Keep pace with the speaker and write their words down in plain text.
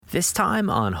This time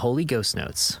on Holy Ghost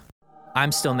Notes.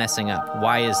 I'm still messing up.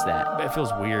 Why is that? It feels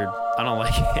weird. I don't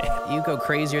like it. You go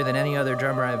crazier than any other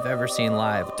drummer I've ever seen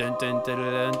live. Dun, dun, dun,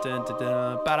 dun, dun, dun,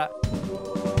 dun, ba-da.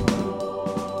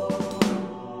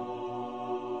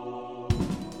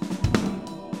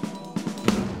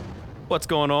 What's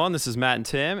going on? This is Matt and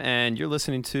Tim, and you're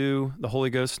listening to the Holy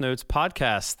Ghost Notes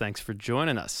podcast. Thanks for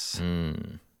joining us.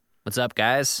 What's up,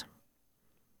 guys?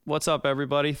 What's up,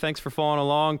 everybody? Thanks for following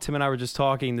along. Tim and I were just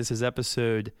talking. This is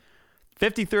episode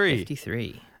 53.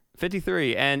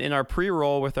 53. And in our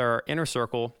pre-roll with our inner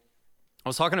circle, I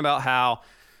was talking about how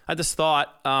I just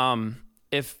thought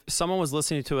if someone was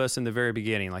listening to us in the very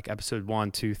beginning, like episode 1,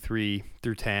 2, 3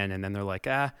 through 10, and then they're like,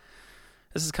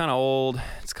 this is kind of old.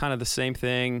 It's kind of the same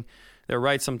thing. They're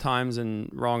right sometimes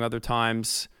and wrong other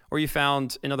times. Or you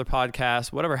found another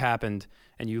podcast, whatever happened,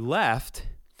 and you left.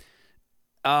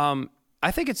 I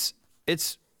think it's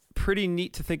pretty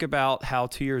neat to think about how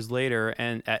 2 years later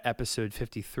and at episode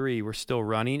 53, we're still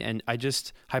running. And I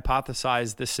just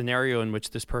hypothesized this scenario in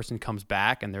which this person comes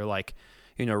back and they're like,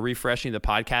 refreshing the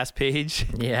podcast page.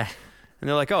 Yeah. And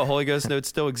they're like, oh, Holy Ghost Notes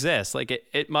still exists. Like,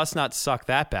 it must not suck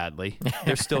that badly.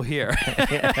 They're still here.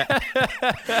 Either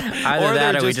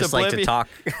that or we just like to talk.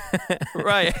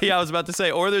 Right. Yeah, I was about to say.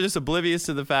 Or they're just oblivious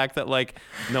to the fact that, like,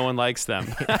 no one likes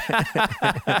them.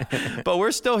 But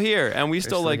we're still here, and we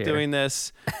still like doing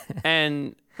this.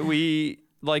 And we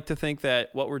like to think that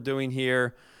what we're doing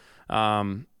here,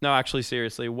 no, actually,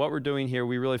 seriously, what we're doing here,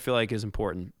 we really feel like is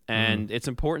important. And it's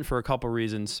important for a couple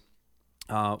reasons.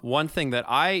 One thing that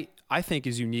I think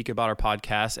is unique about our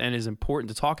podcast and is important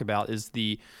to talk about is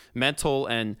the mental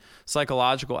and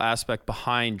psychological aspect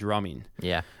behind drumming.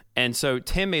 Yeah. And so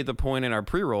Tim made the point in our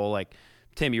pre-roll, like,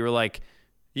 Tim, you were like,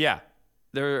 yeah,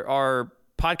 there are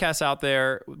podcasts out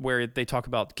there where they talk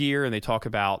about gear and they talk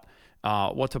about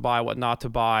what to buy, what not to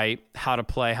buy, how to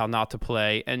play, how not to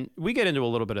play. And we get into a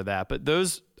little bit of that, but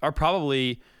those are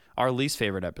probably our least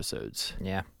favorite episodes.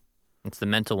 Yeah. It's the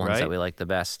mental ones that we like the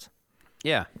best.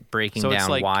 Yeah. Breaking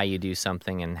down why you do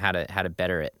something and how to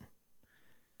better it.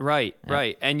 Right, yeah.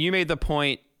 Right. And you made the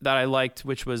point that I liked,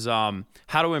 which was how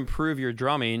to improve your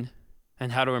drumming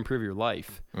and how to improve your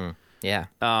life. Yeah.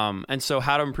 And so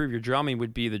how to improve your drumming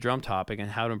would be the drum topic,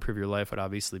 and how to improve your life would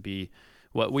obviously be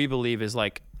what we believe is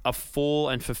like a full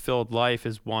and fulfilled life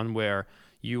is one where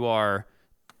you are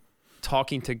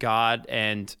talking to God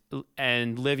and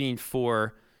living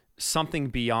for something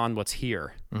beyond what's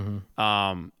here,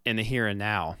 in the here and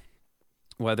now,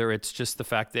 whether it's just the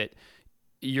fact that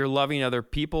you're loving other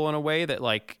people in a way that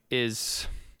like is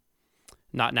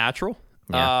not natural,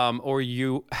 or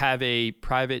you have a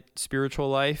private spiritual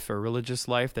life or religious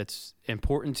life that's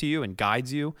important to you and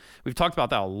guides you. We've talked about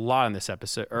that a lot in this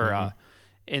episode or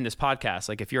in this podcast.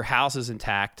 Like if your house is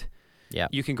intact,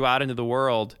 you can go out into the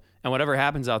world and whatever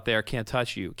happens out there can't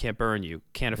touch you, can't burn you,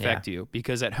 can't affect you,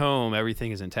 because at home,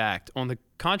 everything is intact. On the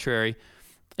contrary,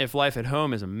 if life at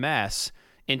home is a mess,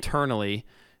 internally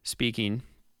speaking,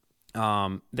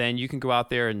 then you can go out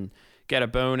there and get a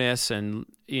bonus and,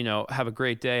 have a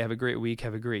great day, have a great week,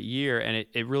 have a great year, and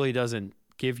it really doesn't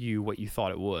give you what you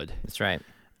thought it would. That's right.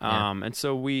 And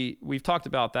so we've talked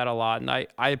about that a lot, and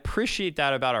I appreciate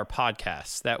that about our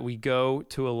podcasts, that we go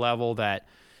to a level that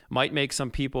might make some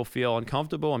people feel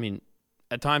uncomfortable. I mean,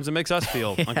 at times it makes us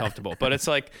feel uncomfortable, but it's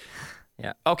like,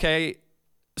 okay,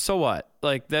 so what?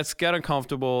 Like, let's get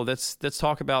uncomfortable. Let's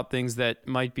talk about things that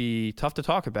might be tough to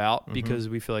talk about because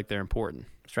we feel like they're important.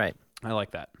 That's right. I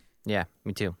like that. Yeah,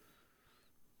 me too.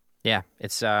 Yeah,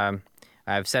 it's I've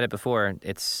said it before.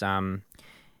 It's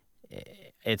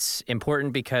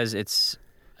important because it's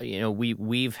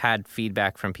we've had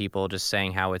feedback from people just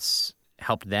saying how it's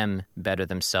helped them better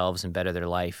themselves and better their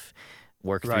life,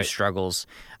 work through struggles.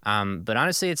 But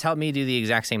honestly, it's helped me do the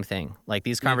exact same thing. Like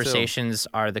these conversations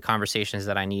are the conversations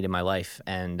that I need in my life.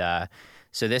 And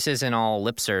so this isn't all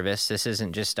lip service. This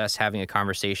isn't just us having a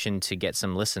conversation to get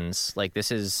some listens. Like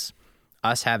this is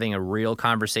us having a real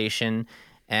conversation,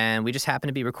 and we just happen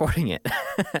to be recording it.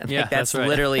 That's right.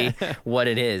 Literally what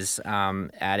it is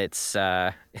at its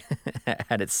at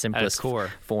its simplest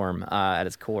form, at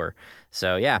its core.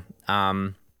 So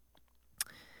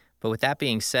but with that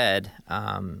being said,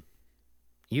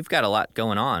 you've got a lot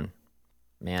going on,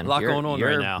 man. A lot going on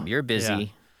right now. You're busy. Yeah.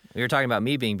 We were talking about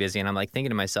me being busy, and I'm like thinking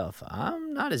to myself,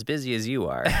 I'm not as busy as you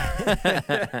are.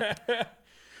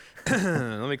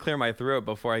 Let me clear my throat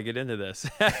before I get into this.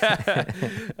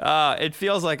 It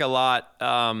feels like a lot.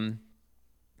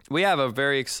 We have a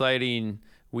very exciting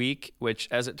week, which,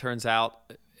 as it turns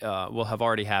out, will have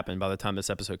already happened by the time this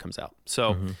episode comes out.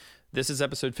 So This is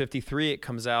episode 53. It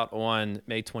comes out on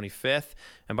May 25th.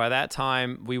 And by that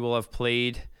time, we will have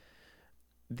played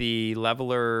the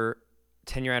Leveler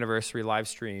 10-year anniversary live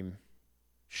stream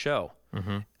show.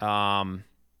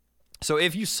 So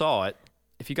if you saw it,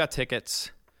 if you got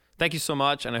tickets, thank you so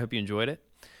much, and I hope you enjoyed it.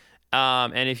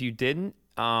 And if you didn't,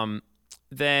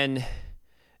 then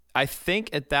I think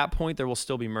at that point there will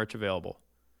still be merch available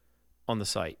on the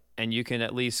site, and you can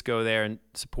at least go there and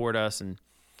support us. And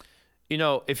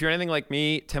if you're anything like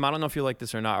me, Tim, I don't know if you like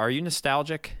this or not. Are you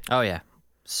nostalgic? Oh yeah,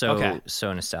 so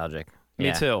nostalgic.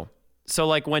 Me too. So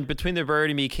like when Between the Bird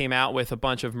and Me came out with a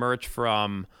bunch of merch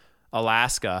from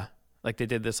Alaska, like they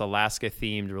did this Alaska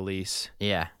themed release.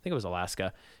 Yeah, I think it was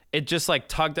Alaska. It just like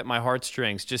tugged at my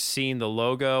heartstrings, just seeing the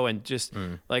logo and just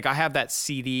like I have that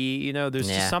CD. There's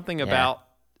just something about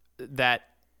that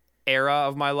era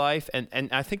of my life, and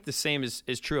I think the same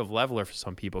is true of Leveler for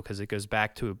some people, because it goes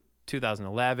back to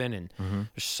 2011, and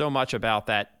there's so much about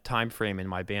that time frame in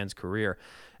my band's career.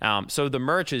 So the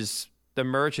merch is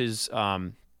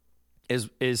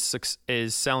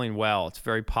selling well. It's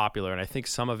very popular, and I think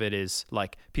some of it is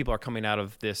like people are coming out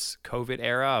of this COVID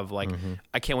era of like,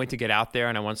 I can't wait to get out there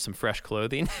and I want some fresh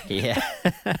clothing. Yeah.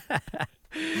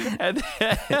 and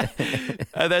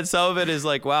then some of it is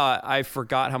like, wow, I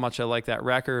forgot how much I like that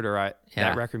record, or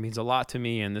that record means a lot to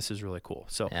me, and this is really cool.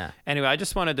 So anyway, I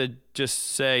just wanted to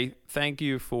just say thank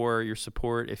you for your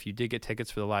support. If you did get tickets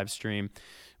for the live stream,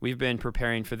 we've been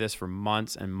preparing for this for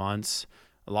months and months,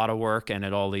 a lot of work, and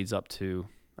it all leads up to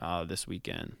this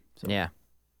weekend. So. Yeah,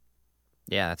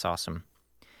 that's awesome.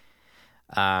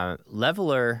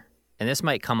 Leveler, and this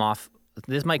might come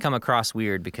across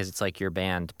weird because it's like your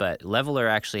band, but Leveler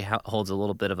actually holds a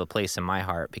little bit of a place in my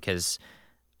heart, because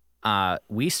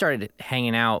we started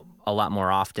hanging out a lot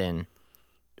more often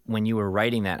when you were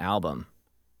writing that album.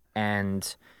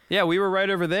 And yeah, we were right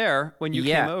over there when you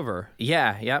came over.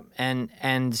 Yeah, yep.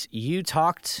 And you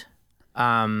talked,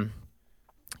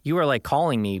 you were like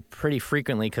calling me pretty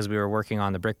frequently because we were working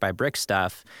on the Brick by Brick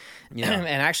stuff. Yeah. And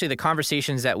actually the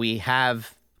conversations that we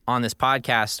have on this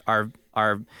podcast are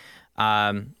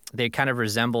they kind of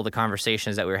resemble the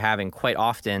conversations that we were having quite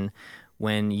often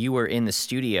when you were in the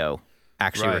studio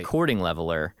actually recording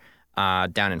Leveler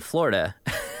down in Florida.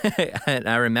 And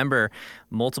I remember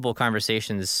multiple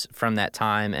conversations from that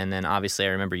time, and then obviously I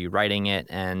remember you writing it,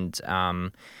 and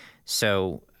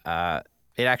so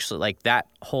it actually, like, that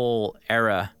whole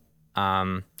era,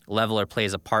 Leveler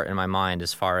plays a part in my mind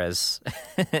as far as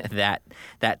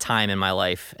that time in my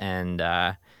life, and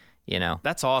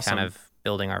that's awesome. Kind of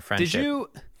building our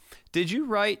friendship. Did you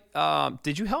write?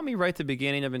 Did you help me write the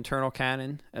beginning of Internal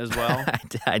Canon as well?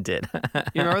 I did.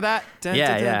 You remember that?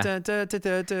 Yeah.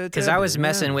 Because I was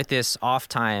messing with this off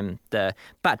time, the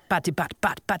bat, Under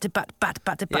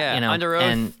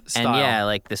Oath style. And yeah,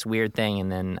 like this weird thing, and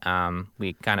then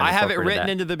we kind of. I have it written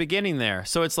into the beginning there,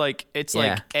 so it's like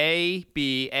A,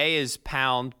 B. A is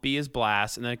pound, B is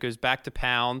blast, and then it goes back to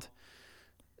pound.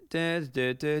 And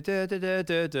then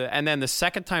the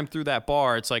second time through that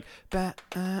bar, it's like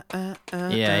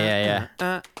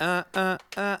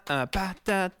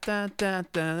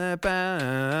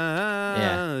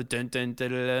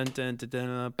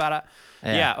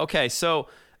okay, so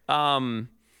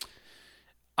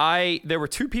there were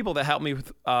two people that helped me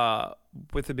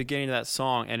with the beginning of that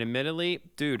song, and admittedly,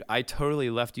 dude, I totally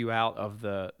left you out of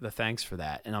the thanks for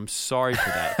that, and I'm sorry for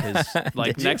that, because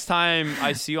like next time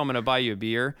I see you, I'm gonna buy you a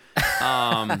beer,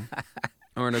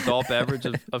 or an adult beverage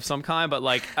of some kind. But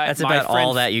like, that's about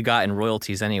all that you got in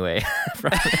royalties anyway.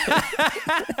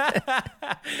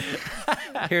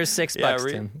 Here's $6,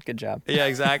 Tim. Good job. Yeah,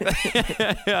 exactly.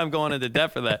 I'm going into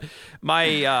debt for that.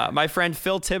 My friend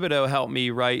Phil Thibodeau helped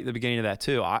me write the beginning of that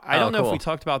too. I don't know if we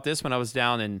talked about this when I was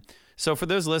down in. So for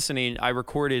those listening, I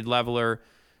recorded Leveler.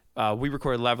 We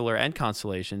recorded Leveler and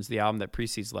Constellations, the album that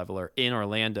precedes Leveler, in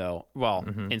Orlando. Well,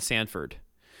 in Sanford.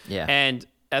 Yeah. And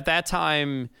at that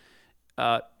time,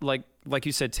 like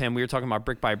you said, Tim, we were talking about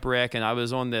Brick by Brick, and I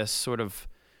was on this sort of,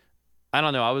 I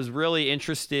don't know, I was really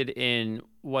interested in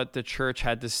what the church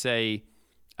had to say,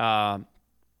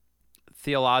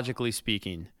 theologically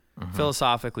speaking,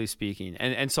 philosophically speaking.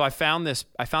 And so I found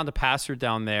a pastor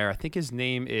down there. I think his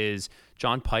name is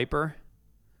John Piper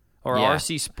or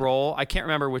R.C. Sproul. I can't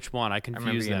remember which one. I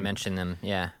confused them. You mentioned them,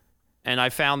 yeah. And I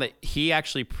found that he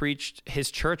actually preached, his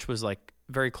church was like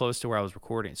very close to where I was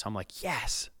recording. So I'm like,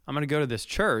 yes, I'm going to go to this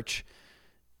church,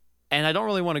 and I don't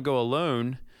really want to go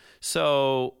alone.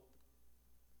 So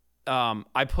I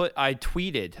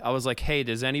tweeted, I was like, hey,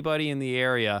 does anybody in the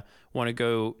area want to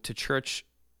go to church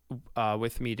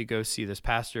with me to go see this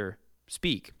pastor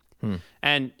speak?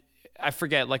 And I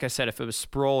forget, like I said, if it was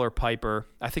Sproul or Piper.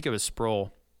 I think it was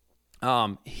Sproul.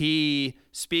 He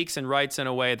speaks and writes in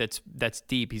a way that's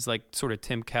deep. He's like sort of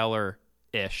Tim Keller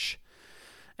ish,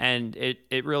 and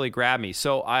it really grabbed me.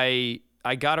 So I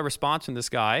got a response from this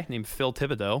guy named Phil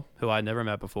Thibodeau, who I'd never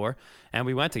met before, and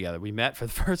we went together. We met for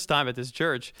the first time at this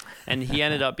church, and he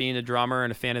ended up being a drummer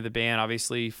and a fan of the band,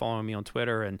 obviously following me on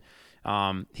Twitter, and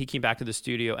he came back to the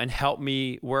studio and helped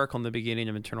me work on the beginning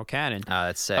of Internal Canon. Oh,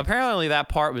 that's sick. Apparently that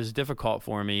part was difficult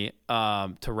for me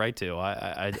to write to.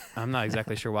 I'm not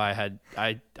exactly sure why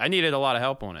I needed a lot of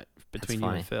help on it between you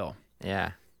and Phil.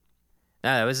 Yeah.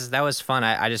 No, that was fun.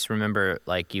 I just remember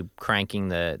like you cranking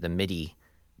the MIDI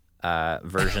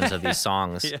versions of these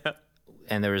songs, Yeah.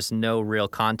 and there was no real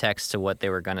context to what they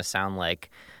were going to sound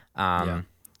like. And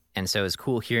so it was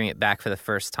cool hearing it back for the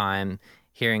first time,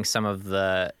 hearing some of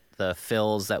the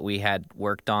fills that we had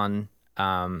worked on,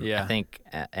 I think,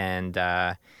 and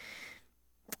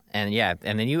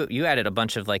then you added a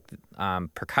bunch of like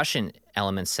percussion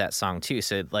elements to that song too.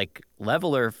 So like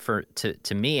Leveler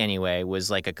to me anyway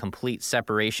was like a complete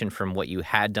separation from what you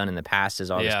had done in the past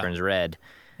as August Burns Red.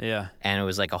 Yeah. And it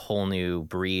was like a whole new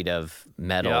breed of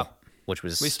metal, which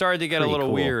was we started to get a little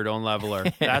cool. weird on Leveler.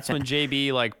 That's when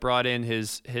JB like brought in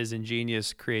his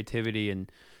ingenious creativity,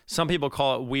 and some people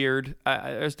call it weird.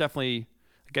 There's definitely,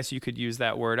 I guess you could use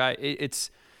that word.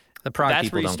 It's the prog that's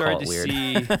people where you don't started call it to weird.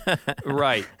 see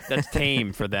right. That's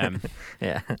tame for them.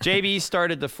 Yeah. JB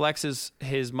started to flex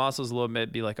his muscles a little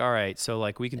bit, be like, all right, so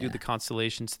like we can do the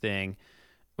Constellations thing,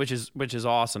 which is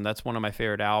awesome. That's one of my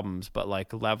favorite albums. But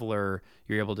like Leveler,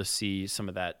 you're able to see some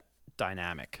of that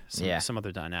dynamic, some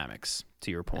other dynamics.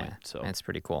 To your point, so that's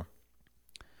pretty cool.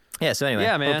 Yeah. So anyway,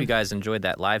 man. Hope you guys enjoyed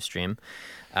that live stream.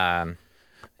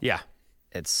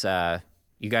 It's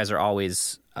you guys are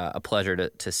always a pleasure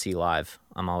to see live.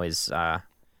 I'm always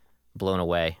blown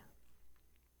away.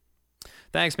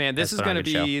 Thanks, man. This is going to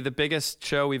be show. The biggest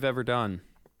show we've ever done,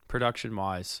 production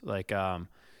wise. Like, I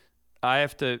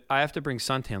have to bring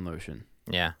suntan lotion.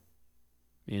 Yeah.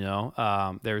 You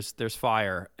know, there's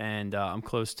fire, and I'm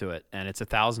close to it, and it's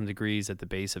 1,000 degrees at the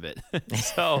base of it.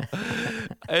 So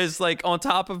it's like on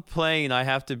top of playing, I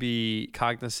have to be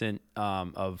cognizant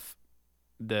of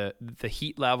the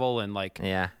heat level and like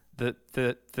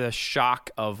the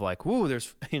shock of like, whoo,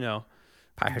 there's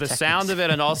the sound of it,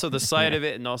 and also the sight of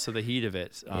it, and also the heat of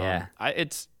it.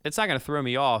 It's not going to throw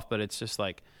me off, but it's just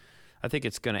like I think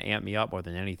it's going to amp me up more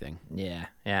than anything.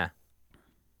 Yeah.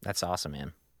 That's awesome,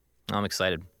 man. I'm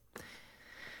excited.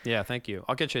 Yeah, thank you.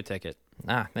 I'll get you a ticket.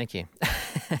 Thank you.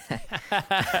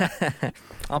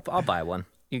 I'll buy one.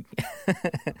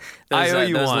 I owe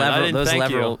you one. I didn't thank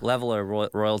you. Leveler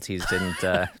royalties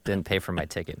didn't pay for my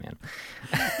ticket, man.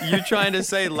 You trying to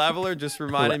say Leveler just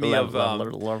reminded me of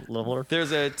Leveler.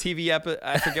 There's a TV episode.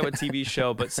 I forget what TV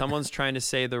show, but someone's trying to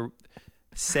say the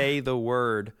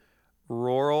word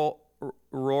rural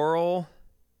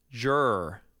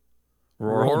juror.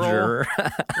 Rural juror.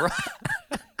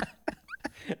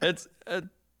 It's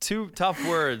two tough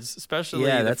words, especially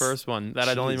the first one that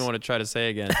I don't even want to try to say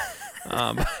again.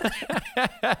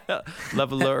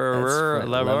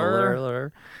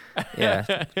 Leveler.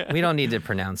 Yeah, we don't need to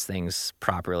pronounce things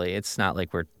properly. It's not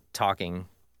like we're talking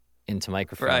into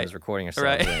microphones, recording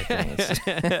ourselves. Right.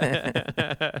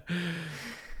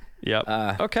 Yep.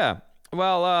 Okay.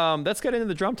 Well, let's get into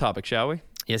the drum topic, shall we?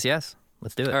 Yes.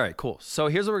 Let's do it. All right, cool. So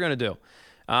here's what we're gonna do.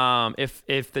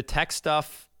 If the tech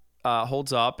stuff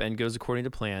holds up and goes according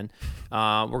to plan,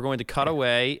 we're going to cut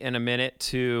away in a minute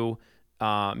to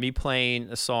me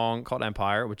playing a song called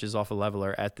Empire, which is off of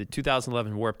Leveler at the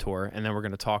 2011 Warped Tour, and then we're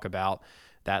going to talk about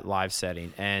that live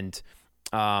setting. And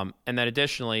then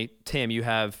additionally, Tim, you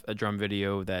have a drum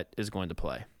video that is going to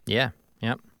play. Yeah.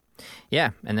 And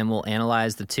then we'll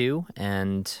analyze the two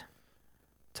and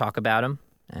talk about them.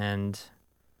 And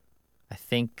I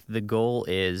think the goal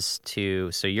is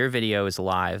so your video is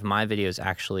live. My video is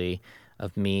actually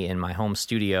of me in my home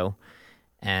studio.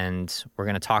 And we're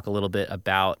going to talk a little bit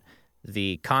about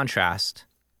the contrast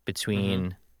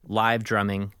between live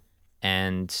drumming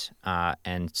and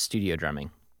studio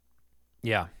drumming.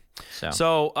 Yeah.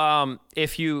 So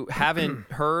if you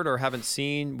haven't heard or haven't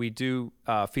seen, we do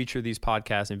feature these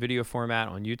podcasts in video format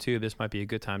on YouTube. This might be a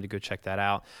good time to go check that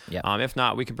out. Yep. If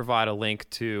not, we can provide a link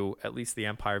to at least the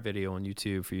Empire video on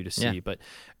YouTube for you to see. But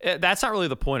that's not really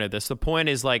the point of this. The point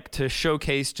is like to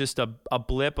showcase just a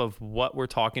blip of what we're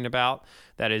talking about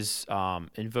that is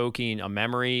invoking a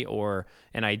memory or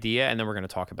an idea, and then we're going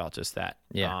to talk about just that.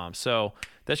 Yeah. So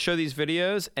let's show these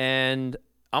videos, and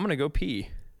I'm going to go pee.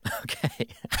 Okay.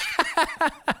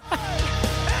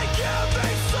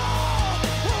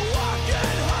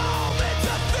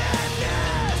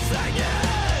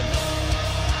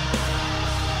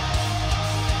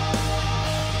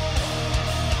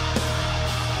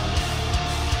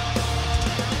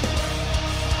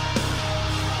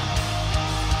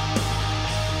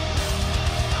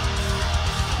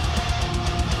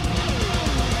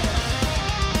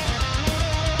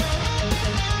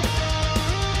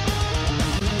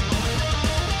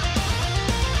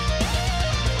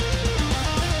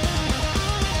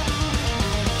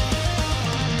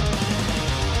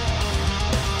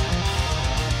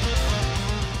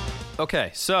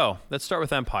 Okay, so let's start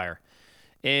with Empire.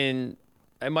 It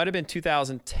might have been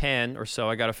 2010 or so,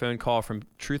 I got a phone call from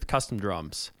Truth Custom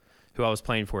Drums, who I was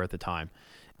playing for at the time.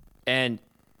 And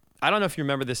I don't know if you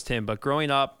remember this, Tim, but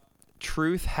growing up,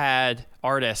 Truth had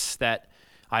artists that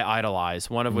I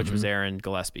idolized, one of which was Aaron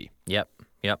Gillespie. Yep.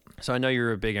 So I know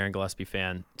you're a big Aaron Gillespie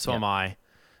fan. So am I.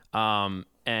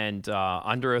 And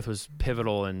Under Oath was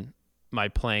pivotal in my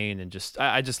playing, and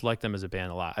I just liked them as a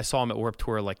band a lot. I saw them at Warped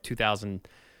Tour like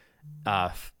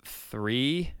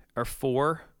 2003 or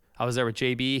 4. I was there with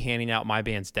JB handing out my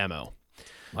band's demo.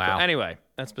 Wow. But anyway,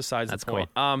 that's besides the point.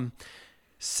 Cool.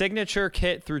 Signature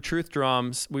kit through Truth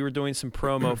Drums. We were doing some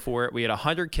promo for it. We had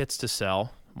 100 kits to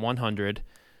sell, 100.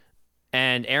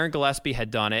 And Aaron Gillespie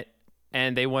had done it,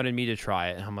 and they wanted me to try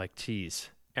it. And I'm like, geez,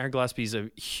 Aaron Gillespie's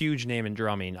a huge name in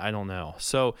drumming. I don't know.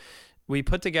 So we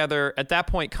put together, at that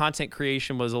point, content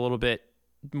creation was a little bit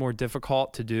more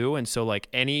difficult to do. And so like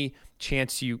any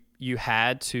chance you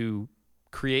had to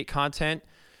create content,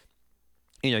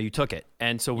 you took it.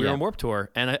 And so we were on Warped Tour.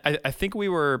 And I think we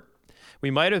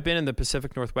might have been in the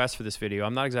Pacific Northwest for this video.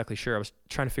 I'm not exactly sure. I was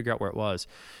trying to figure out where it was.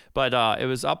 But it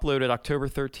was uploaded October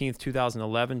 13th,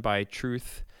 2011 by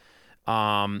Truth.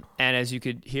 And as you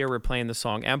could hear, we're playing the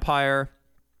song Empire.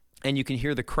 And you can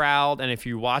hear the crowd. And if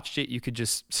you watched it, you could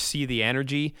just see the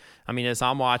energy. I mean, as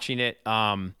I'm watching it,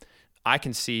 I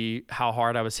can see how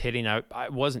hard I was hitting. I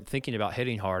wasn't thinking about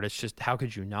hitting hard. It's just, how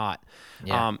could you not?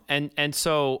 Yeah. And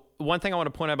so one thing I want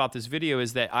to point out about this video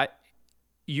is that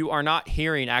you are not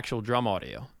hearing actual drum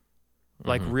audio,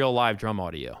 like real live drum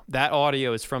audio. That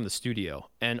audio is from the studio.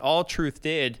 And all Truth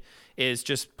did is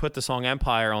just put the song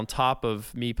Empire on top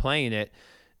of me playing it,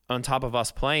 on top of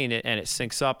us playing it, and it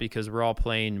syncs up because we're all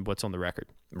playing what's on the record.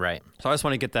 Right. So I just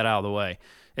want to get that out of the way.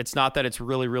 It's not that it's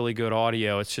really, really good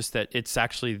audio. It's just that it's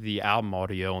actually the album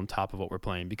audio on top of what we're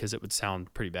playing, because it would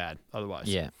sound pretty bad otherwise.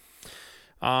 Yeah.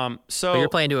 So but you're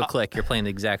playing to a click. You're playing the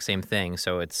exact same thing.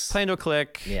 So it's playing to a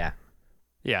click. Yeah.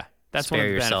 Yeah. That's Spare one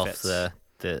of the yourself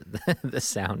benefits. the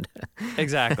sound.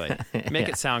 Exactly. Make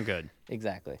it sound good.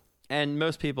 Exactly. And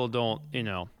most people don't,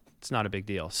 it's not a big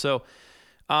deal. So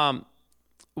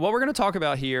what we're going to talk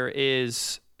about here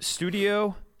is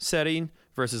studio setting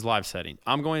versus live setting.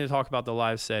 I'm going to talk about the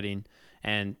live setting,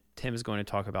 and Tim is going to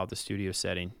talk about the studio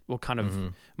setting. We'll kind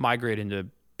of migrate into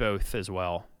both as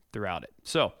well throughout it.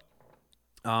 So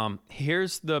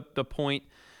here's the point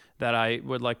that I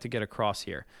would like to get across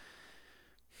here.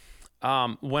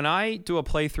 When I do a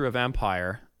playthrough of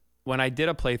Empire, when I did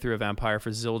a playthrough of Empire for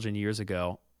zillion years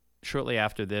ago, shortly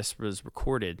after this was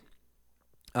recorded,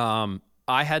 I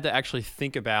had to actually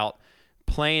think about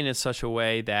playing in such a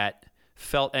way that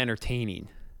felt entertaining.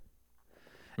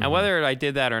 And whether I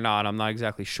did that or not, I'm not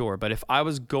exactly sure. But if I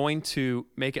was going to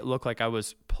make it look like I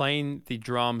was playing the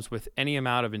drums with any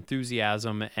amount of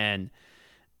enthusiasm and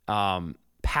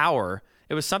power,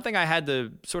 it was something I had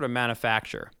to sort of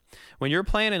manufacture. When you're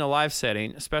playing in a live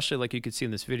setting, especially like you could see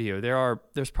in this video,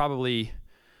 there's probably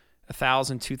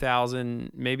 1,000,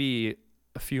 2,000, maybe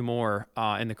a few more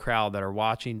in the crowd that are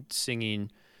watching, singing,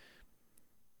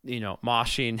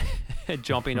 moshing,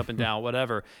 jumping up and down,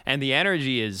 whatever. And the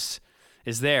energy is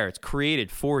there. It's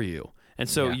created for you. And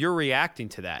so you're reacting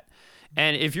to that.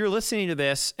 And if you're listening to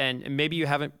this and maybe you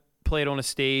haven't played on a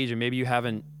stage and maybe you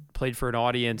haven't played for an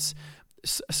audience,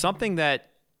 something that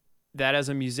as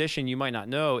a musician you might not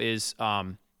know is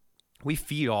we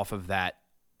feed off of that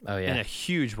in a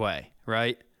huge way,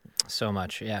 right? So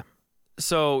much, yeah.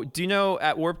 So do you know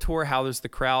at Warped Tour how there's the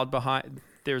crowd behind?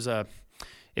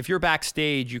 If you're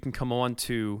backstage, you can come on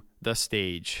to the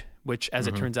stage, which as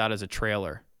it turns out is a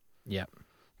trailer. Yeah.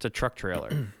 It's a truck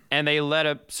trailer. And they let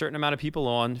a certain amount of people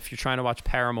on. If you're trying to watch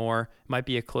Paramore, it might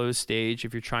be a closed stage.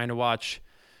 If you're trying to watch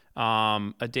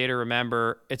A Day to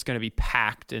Remember, it's going to be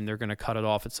packed and they're going to cut it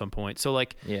off at some point. So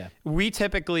we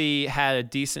typically had a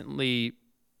decently,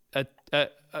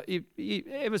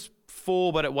 it was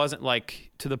full, but it wasn't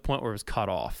like to the point where it was cut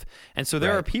off. And so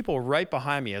there are people right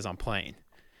behind me as I'm playing.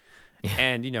 Yeah.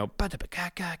 And,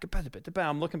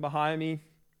 I'm looking behind me.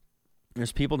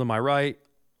 There's people to my right.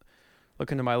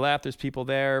 Looking to my left, there's people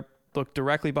there. Look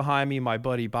directly behind me. My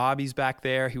buddy Bobby's back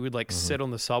there. He would sit on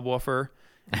the subwoofer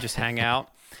and just hang out.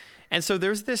 And so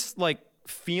there's this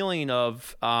feeling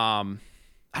of, I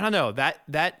don't know,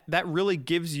 that really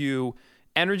gives you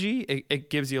energy. It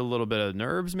gives you a little bit of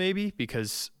nerves maybe,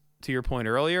 because to your point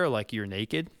earlier, you're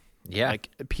naked. Yeah.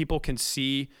 People can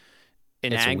see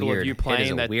an angle of you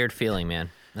playing. It's a weird feeling, man.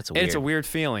 It's a weird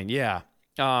feeling. Yeah.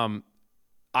 I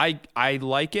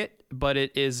like it, but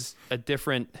it is a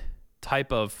different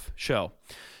type of show.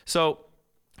 So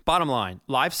bottom line,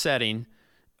 live setting,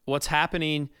 what's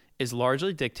happening is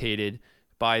largely dictated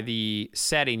by the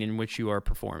setting in which you are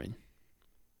performing.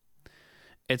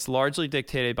 It's largely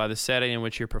dictated by the setting in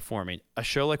which you're performing. A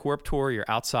show like Warped Tour, you're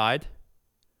outside,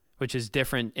 which is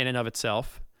different in and of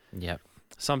itself. Yep.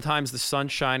 Sometimes the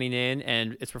sun's shining in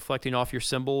and it's reflecting off your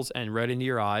cymbals and right into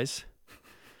your eyes.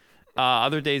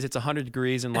 Other days it's 100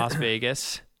 degrees in Las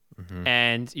Vegas,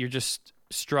 and you're just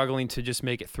struggling to just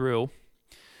make it through.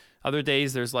 Other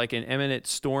days there's like an imminent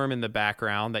storm in the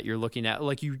background that you're looking at.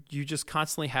 Like you just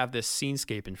constantly have this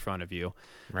scenescape in front of you.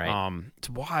 Right.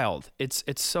 It's wild. It's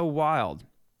so wild.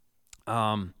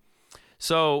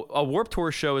 So a Warped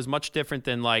Tour show is much different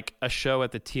than like a show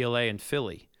at the TLA in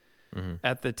Philly.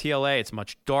 At the TLA, it's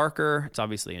much darker. It's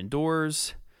obviously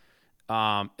indoors.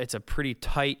 It's a pretty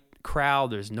tight crowd.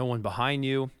 There's no one behind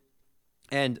you.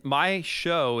 And my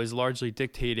show is largely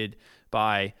dictated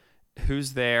by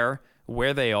who's there,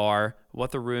 where they are,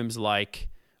 what the room's like,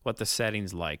 what the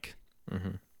setting's like.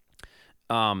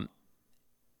 And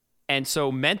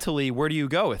so mentally, where do you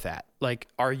go with that? Like,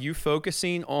 are you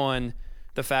focusing on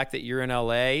the fact that you're in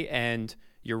LA and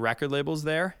your record label's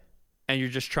there and you're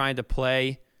just trying to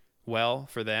play well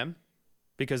for them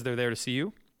because they're there to see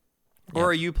you? Or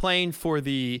are you playing for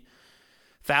the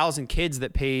 1,000 kids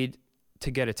that paid to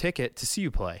get a ticket to see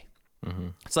you play?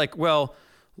 It's like, well,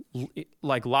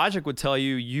 like logic would tell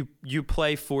you, you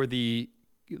play for the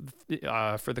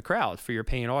crowd, for your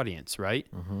paying audience, right?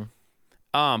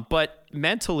 But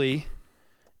mentally,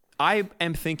 I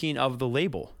am thinking of the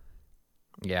label.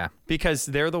 Yeah. Because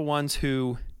they're the ones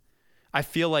who I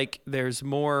feel like there's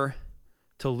more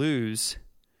to lose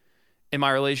in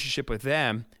my relationship with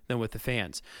them than with the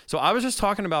fans. So I was just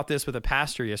talking about this with a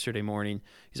pastor yesterday morning.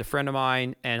 He's a friend of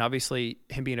mine, and obviously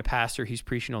him being a pastor, he's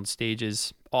preaching on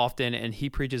stages often, and he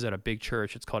preaches at a big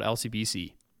church. It's called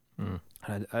LCBC.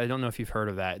 I don't know if you've heard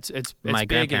of that. It's my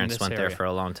big grandparents in this went area. there for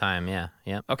a long time. Yeah.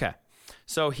 Yep. Okay.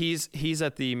 So he's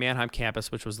at the Manheim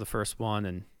campus, which was the first one,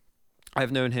 and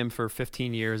I've known him for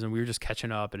 15 years, and we were just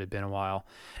catching up. It had been a while.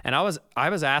 And I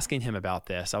was asking him about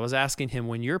this. I was asking him,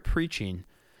 when you're preaching,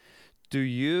 do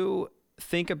you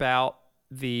think about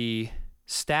the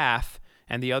staff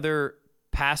and the other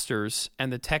pastors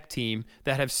and the tech team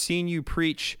that have seen you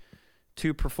preach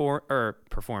two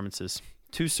performances,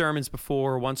 two sermons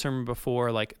before, one sermon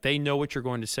before, like they know what you're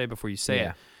going to say before you say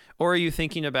it? Or are you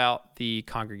thinking about the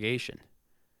congregation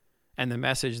and the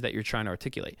message that you're trying to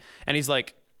articulate? And he's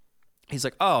like,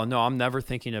 oh no, I'm never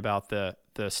thinking about the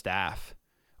staff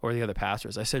or the other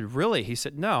pastors. I said, really? He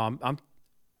said, no,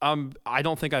 I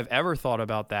don't think I've ever thought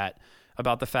about that,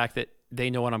 about the fact that they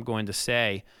know what I'm going to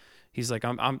say. He's like,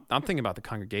 I'm thinking about the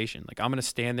congregation. Like, I'm going to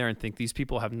stand there and think these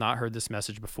people have not heard this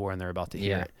message before and they're about to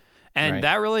hear it. And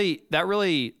that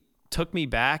really took me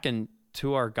back and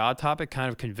to our God topic, kind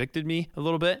of convicted me a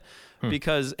little bit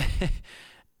because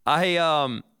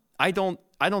I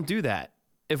don't do that.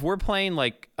 If we're playing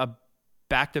like a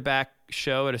back-to-back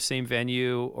show at a same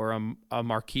venue or a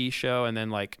marquee show and then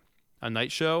like a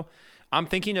night show, I'm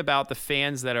thinking about the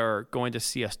fans that are going to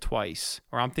see us twice,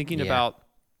 or I'm thinking about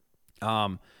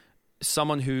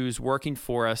someone who's working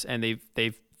for us and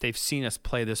they've seen us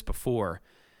play this before.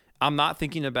 I'm not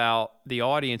thinking about the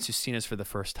audience who's seen us for the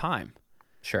first time.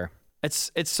 Sure.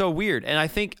 It's so weird. And I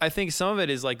think some of it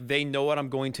is like they know what I'm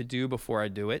going to do before I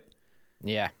do it.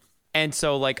 Yeah. And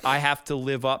so like I have to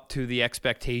live up to the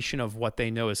expectation of what they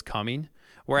know is coming.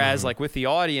 Whereas like with the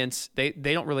audience, they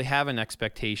don't really have an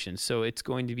expectation. So it's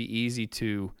going to be easy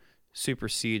to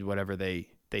supersede whatever they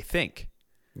think.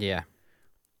 Yeah.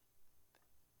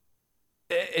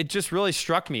 It just really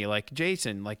struck me like,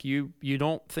 Jason, like you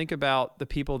don't think about the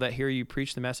people that hear you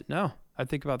preach the message. No, I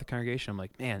think about the congregation. I'm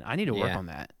like, man, I need to work on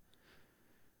that.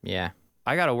 Yeah.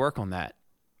 I got to work on that.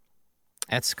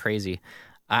 That's crazy.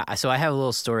 So I have a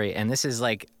little story, and this is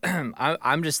like,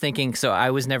 I'm just thinking, so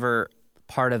I was never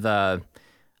part of a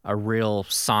real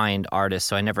signed artist,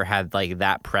 so I never had like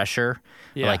that pressure.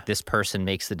 Yeah. Like this person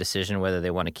makes the decision whether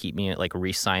they want to keep me, like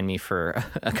re-sign me for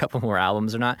a couple more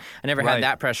albums or not. I never had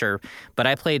that pressure, but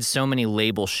I played so many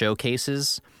label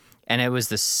showcases, and it was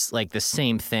this like the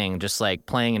same thing, just like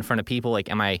playing in front of people. Like,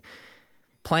 am I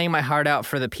playing my heart out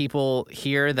for the people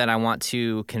here that I want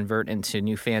to convert into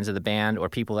new fans of the band, or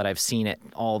people that I've seen at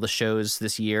all the shows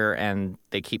this year and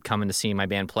they keep coming to see my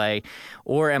band play?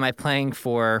 Or am I playing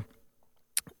for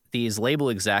these label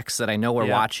execs that I know are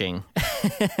watching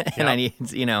and I need,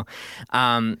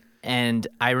 and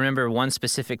I remember one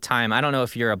specific time, I don't know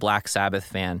if you're a Black Sabbath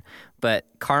fan, but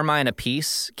Carmine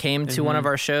Appice came to one of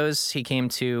our shows. He came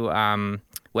to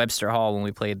Webster Hall when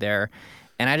we played there.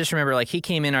 And I just remember, like, he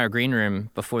came in our green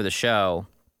room before the show,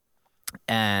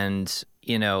 and,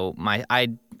 I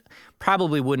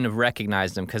probably wouldn't have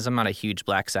recognized them because I'm not a huge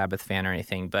Black Sabbath fan or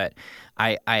anything, but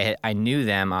I knew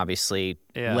them, obviously.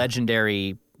 Yeah.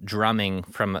 Legendary drumming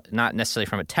from, not necessarily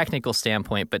from a technical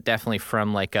standpoint, but definitely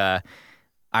from like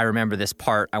I remember this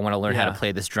part. I want to learn how to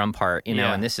play this drum part,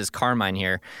 and this is Carmine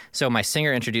here. So my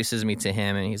singer introduces me to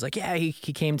him, and he's like, yeah, he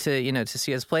came to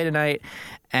see us play tonight.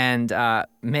 And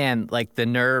man, like the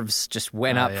nerves just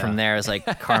went up from there. It's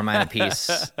like Carmine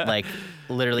Apiece, like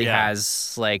literally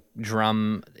has like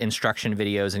drum instruction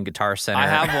videos in Guitar Center. I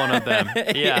have one of them.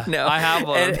 Yeah, I have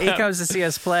one. And he comes to see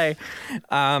us play.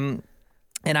 And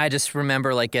I just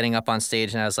remember like getting up on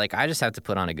stage, and I was like, I just have to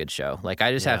put on a good show. Like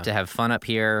I just have to have fun up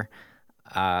here.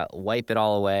 Wipe it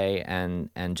all away and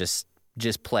just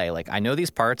play. Like I know these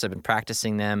parts. I've been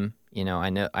practicing them. I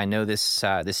know this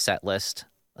set list.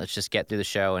 Let's just get through the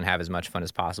show and have as much fun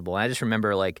as possible. And I just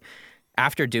remember like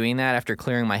after doing that, after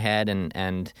clearing my head,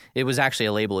 and it was actually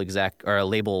a label exec or a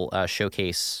label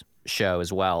showcase show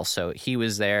as well. So he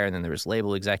was there, and then there was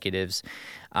label executives.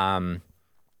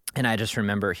 And I just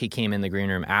remember he came in the green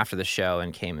room after the show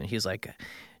and he's like,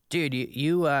 dude,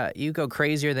 you go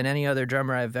crazier than any other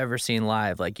drummer I've ever seen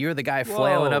live. Like you're the guy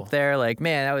flailing up there. Like,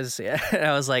 man, I was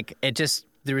like,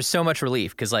 there was so much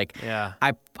relief because like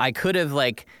I could have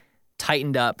like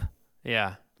tightened up,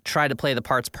 tried to play the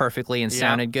parts perfectly and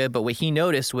sounded good, but what he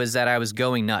noticed was that I was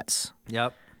going nuts.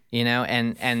 Yep.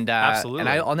 And absolutely, and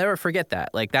I'll never forget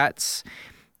that. Like that's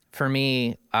for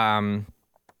me,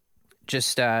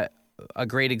 just a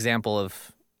great example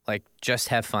of. Like, just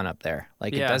have fun up there.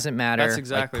 Like, it doesn't matter. That's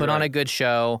exactly like, put on a good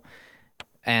show,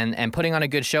 and putting on a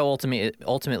good show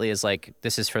ultimately is like,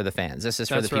 this is for the fans. This is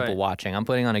for the people watching. I'm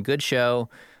putting on a good show,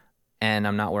 and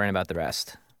I'm not worrying about the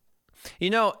rest.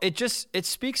 It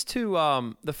speaks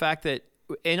to the fact that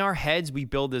in our heads we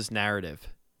build this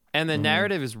narrative, and the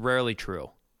narrative is rarely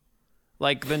true.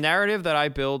 Like, the narrative that I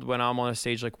build when I'm on a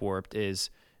stage like Warped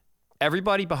is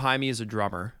everybody behind me is a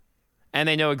drummer, and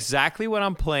they know exactly what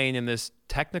I'm playing in this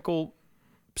technical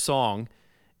song,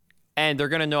 and they're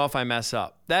going to know if I mess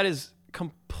up. That is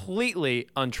completely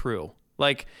untrue.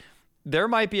 Like, there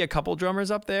might be a couple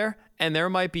drummers up there, and there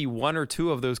might be one or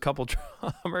two of those couple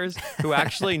drummers who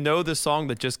actually know the song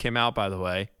that just came out, by the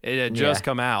way. It had just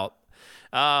come out.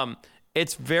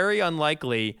 It's very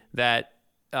unlikely that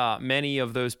many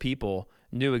of those people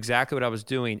knew exactly what I was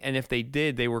doing. And if they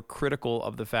did, they were critical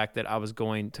of the fact that I was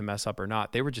going to mess up or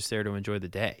not. They were just there to enjoy the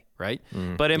day, right?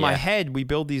 But in my head, we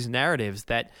build these narratives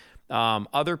that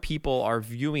other people are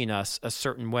viewing us a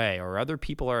certain way, or other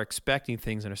people are expecting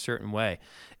things in a certain way.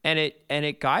 And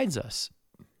it guides us.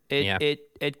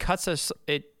 It cuts us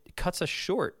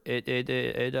short.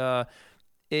 It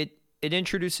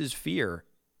introduces fear.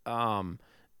 And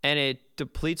it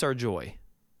depletes our joy.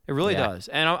 It really does.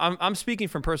 And I'm speaking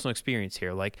from personal experience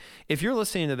here. Like, if you're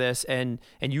listening to this and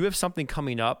you have something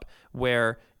coming up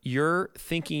where you're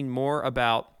thinking more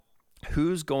about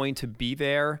who's going to be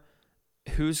there,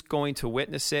 who's going to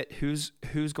witness it, who's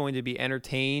going to be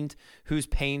entertained, who's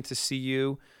paying to see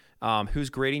you, who's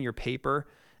grading your paper,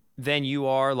 than you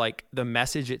are like the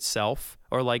message itself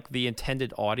or like the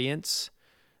intended audience,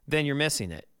 then you're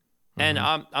missing it. And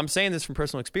I'm saying this from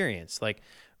personal experience. Like,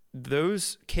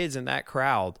 those kids in that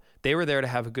crowd, they were there to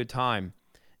have a good time.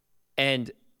 And,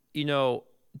 do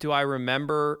I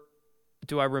remember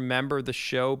the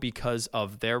show because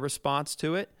of their response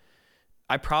to it?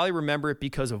 I probably remember it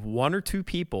because of one or two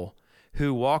people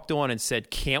who walked on and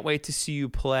said, can't wait to see you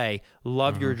play.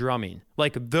 Love your drumming.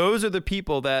 Like, those are the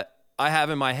people that I have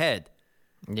in my head.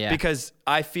 Yeah. Because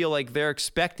I feel like they're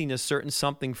expecting a certain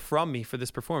something from me for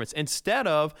this performance, instead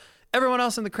of everyone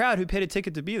else in the crowd who paid a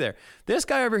ticket to be there. This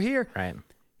guy over here, right?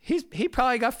 He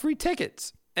probably got free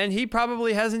tickets, and he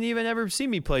probably hasn't even ever seen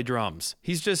me play drums.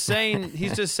 He's just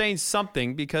saying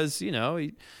something because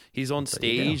he's on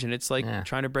stage, and it's like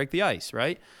trying to break the ice,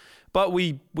 right? But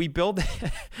we build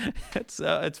it's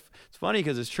funny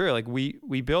because it's true. Like,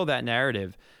 we build that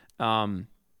narrative, and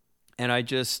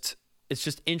it's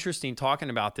just interesting talking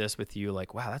about this with you.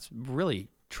 Like, wow, that's really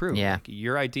true. Yeah, like,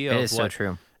 your idea of so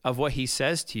true. Of what he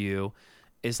says to you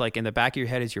is like in the back of your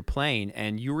head as you're playing,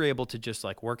 and you were able to just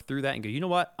like work through that and go, you know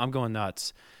what, I'm going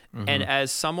nuts. And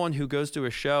as someone who goes to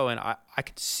a show, and I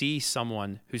could see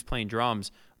someone who's playing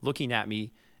drums looking at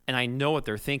me, and I know what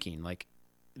they're thinking. Like,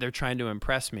 they're trying to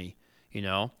impress me,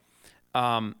 the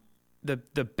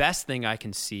best thing I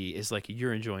can see is like,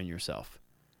 you're enjoying yourself.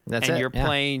 And you're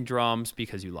playing drums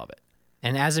because you love it.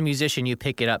 And as a musician, you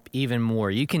pick it up even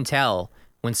more. You can tell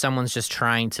when someone's just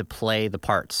trying to play the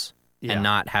parts and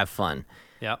not have fun.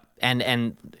 Yep.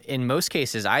 And in most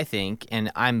cases, I think,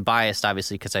 and I'm biased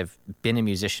obviously because I've been a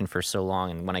musician for so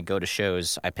long, and when I go to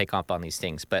shows, I pick up on these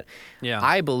things. But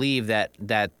I believe that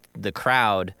the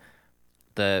crowd,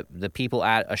 the people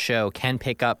at a show, can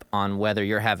pick up on whether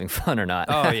you're having fun or not.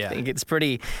 Oh yeah, I think it's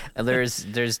pretty. There's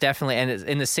definitely, and it's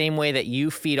in the same way that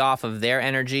you feed off of their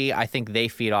energy, I think they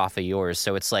feed off of yours.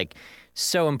 So it's like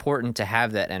so important to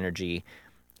have that energy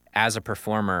as a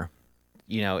performer.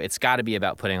 You know, it's got to be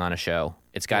about putting on a show.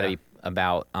 It's got to be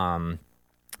about,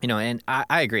 you know, and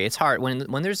I agree. It's hard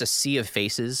when there's a sea of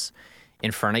faces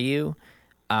in front of you,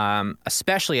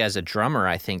 especially as a drummer,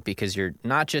 I think, because you're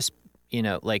not just, you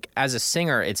know, like as a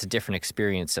singer, it's a different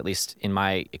experience, at least in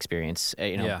my experience.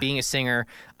 You know, being a singer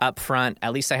up front,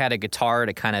 at least I had a guitar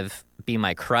to kind of be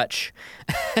my crutch.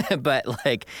 But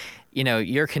like, you know,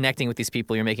 you're connecting with these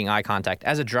people, you're making eye contact.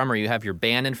 As a drummer, you have your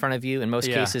band in front of you in most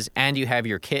cases, and you have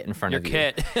your kit in front of you.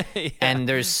 Your kit. And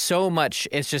there's so much,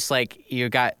 it's just like you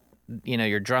got, you know,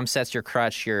 your drum sets, your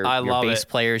crutch, your bass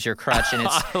players, your crutch, and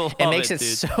it makes it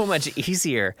so much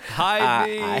easier.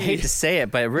 I hate to say it,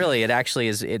 but really, it actually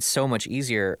is. It's so much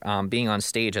easier being on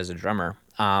stage as a drummer.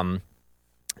 But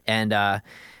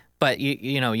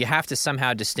you know, you have to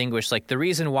somehow distinguish. Like the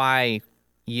reason why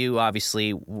you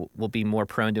obviously will be more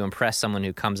prone to impress someone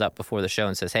who comes up before the show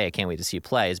and says, "Hey, I can't wait to see you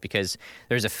play," is because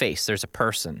there's a face, there's a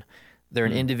person. They're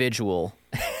an individual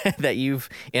that you've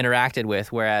interacted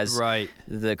with, whereas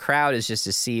the crowd is just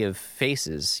a sea of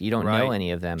faces. You don't know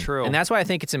any of them. True. And that's why I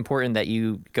think it's important that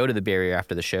you go to the barrier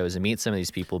after the shows and meet some of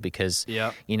these people because,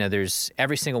 you know, there's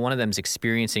every single one of them is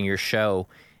experiencing your show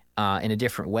in a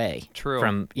different way. True.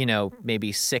 From, you know,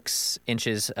 maybe 6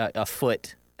 inches, a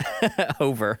foot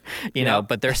over, you know,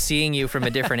 but they're seeing you from a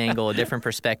different angle, a different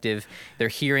perspective. They're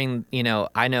hearing, you know,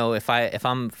 I know if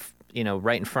I'm you know,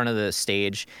 right in front of the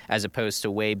stage as opposed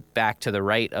to way back to the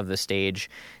right of the stage,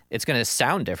 it's going to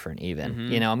sound different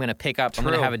even. You know, I'm going to pick up, I'm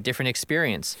going to have a different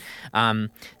experience.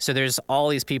 So there's all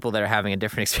these people that are having a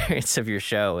different experience of your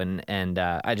show, and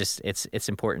I just, it's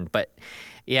important. But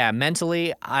yeah,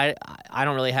 mentally, I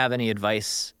don't really have any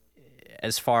advice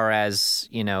as far as,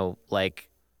 you know, like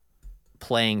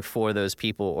playing for those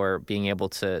people or being able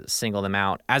to single them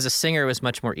out. As a singer, it was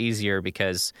much more easier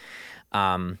because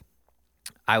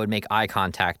I would make eye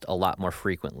contact a lot more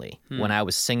frequently. When I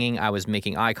was singing, I was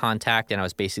making eye contact, and I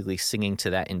was basically singing to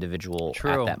that individual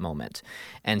at that moment.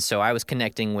 And so I was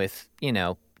connecting with, you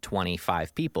know,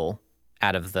 25 people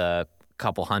out of the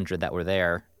couple hundred that were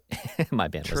there. My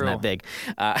band wasn't that big.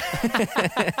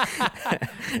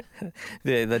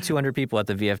 The 200 people at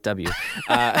the VFW.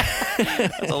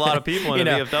 That's a lot of people in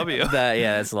a VFW.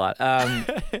 Yeah, that's a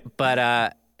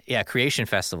lot. Yeah, Creation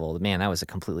Festival, man, that was a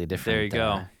completely different. There you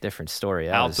go. Different story.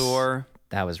 Outdoor.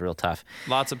 That was real tough.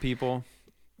 Lots of people.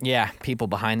 Yeah, people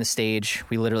behind the stage.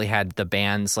 We literally had the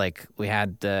bands, like we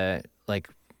had the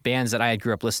bands that I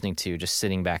grew up listening to, just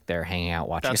sitting back there, hanging out,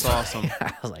 watching. That's awesome.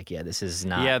 I was like, yeah, this is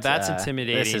not. Yeah, that's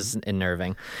intimidating. This is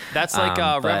unnerving. That's like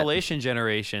Revelation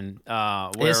Generation.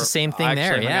 Where it's the same thing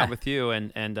there. Hung yeah, out with you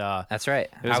and that's right.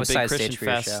 It was a big Christian for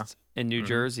your show. fest in New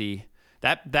Jersey.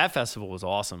 That festival was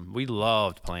awesome. We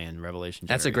loved playing Revelation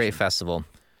Generation. That's a great festival.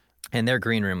 And their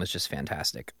green room was just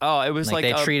fantastic. Oh, it was like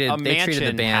they treated the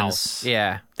bands. House.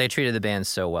 Yeah, they treated the bands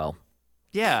so well.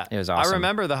 Yeah, it was awesome. I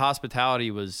remember the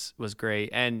hospitality was great,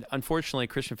 and unfortunately,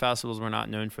 Christian festivals were not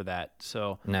known for that.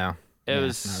 So it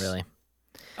was not really.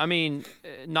 I mean,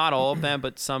 not all of them,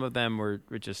 but some of them were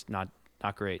just not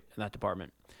great in that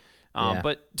department.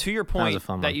 But to your point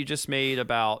that you just made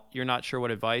about you're not sure what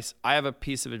advice, I have a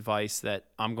piece of advice that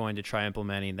I'm going to try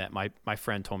implementing that my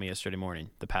friend told me yesterday morning,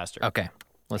 the pastor. Okay,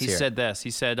 let's hear said this.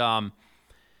 He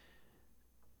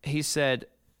said,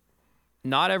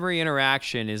 not every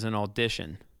interaction is an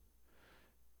audition.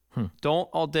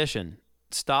 Don't audition.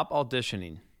 Stop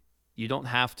auditioning. You don't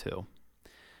have to.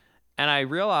 And I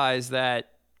realized that,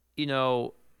 you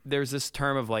know, there's this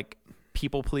term of like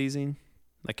people pleasing.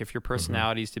 Like if your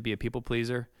personality is to be a people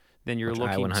pleaser, then you're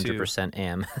looking to... I 100%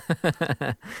 am.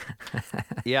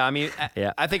 Yeah, I mean,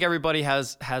 I think everybody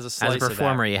has a slice of that. As a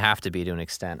performer, you have to be to an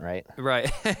extent, right?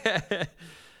 Right.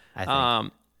 I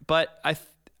think. But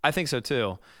I think so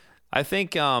too. I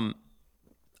think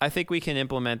we can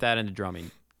implement that into drumming.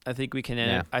 I think we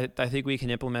can. I think we can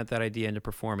implement that idea into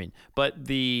performing. But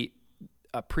the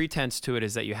pretense to it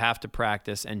is that you have to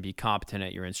practice and be competent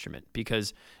at your instrument.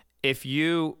 Because if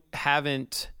you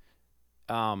haven't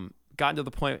gotten to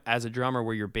the point as a drummer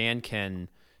where your band can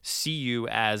see you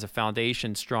as a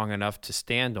foundation strong enough to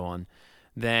stand on,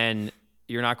 then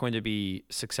you're not going to be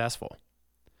successful.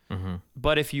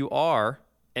 But if you are,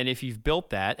 and if you've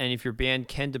built that, and if your band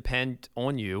can depend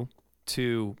on you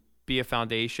to be a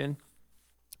foundation,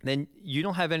 then you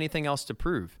don't have anything else to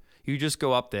prove. You just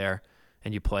go up there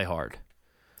and you play hard.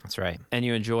 That's right. And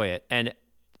you enjoy it. And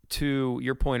to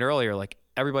your point earlier, like,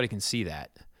 everybody can see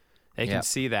that. They can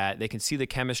see that. They can see the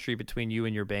chemistry between you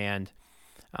and your band.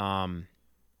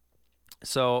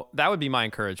 So that would be my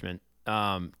encouragement.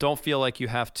 Don't feel like you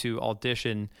have to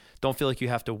audition. Don't feel like you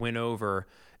have to win over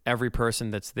every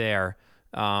person that's there.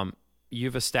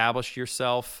 You've established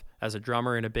yourself as a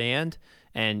drummer in a band,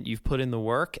 and you've put in the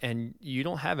work, and you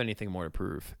don't have anything more to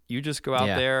prove. You just go out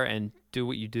there and do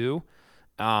what you do,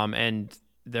 and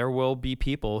there will be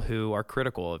people who are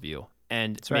critical of you.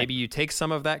 And maybe you take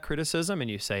some of that criticism and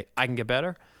you say, I can get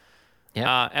better.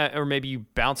 Yeah. Or maybe you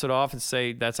bounce it off and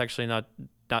say, that's actually not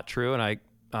true, and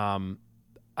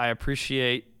I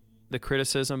appreciate the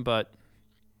criticism, but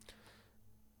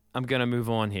I'm going to move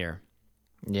on here.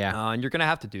 Yeah. And you're going to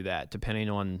have to do that depending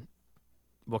on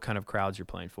what kind of crowds you're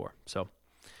playing for. So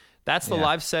that's the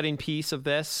live setting piece of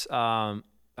this. I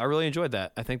really enjoyed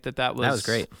that. I think that was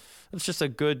great. It's just a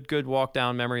good walk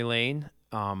down memory lane.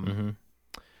 And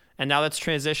now let's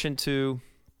transition to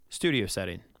studio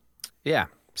setting. Yeah.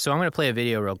 So I'm going to play a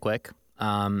video real quick,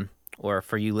 or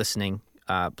for you listening,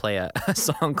 play a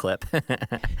song clip.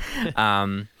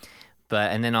 And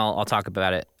then I'll talk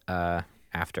about it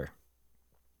after.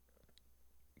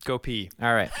 Go pee.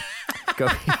 All right. Go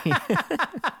pee.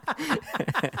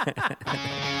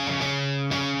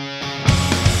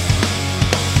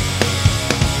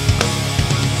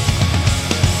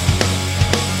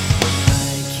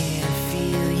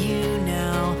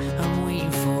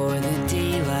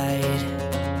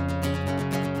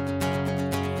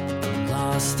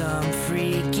 I'm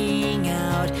freaking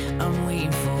out, I'm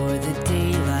waiting for the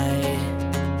daylight.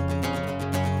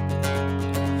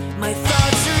 My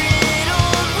thoughts are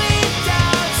riddled with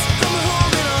doubts, I'm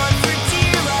holding on for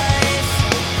dear life.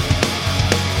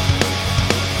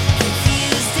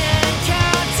 Confused and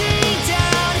counting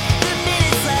down the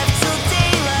minutes left till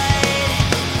daylight.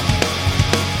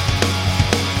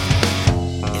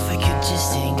 If I could just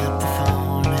hang up the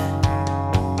phone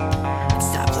and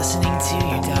stop listening to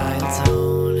your dial tone.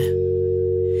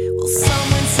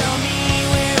 Someone tell me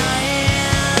where I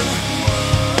am.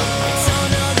 I don't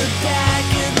know the back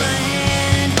of my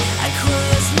hand. I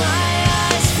close my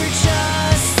eyes for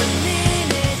just a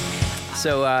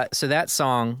minute. So that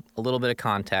song, a little bit of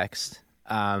context.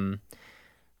 I'm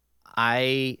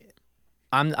the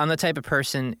type of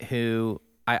person who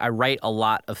I write a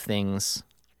lot of things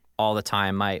all the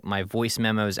time. My voice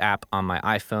memos app on my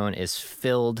iPhone is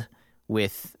filled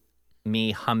with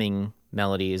me humming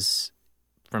melodies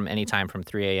from any time from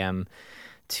 3 a.m.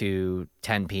 to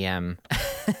 10 p.m.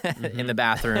 in the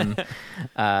bathroom,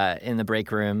 in the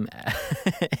break room,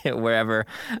 wherever.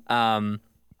 And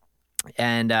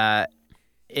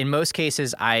in most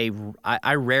cases, I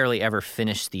rarely ever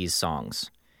finish these songs.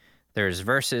 There's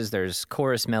verses, there's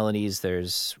chorus melodies,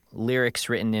 there's lyrics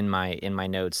written in my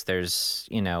notes. There's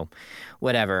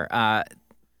whatever.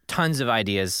 Tons of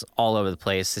ideas all over the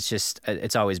place.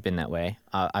 It's always been that way.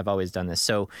 I've always done this.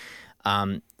 So.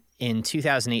 In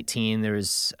 2018, there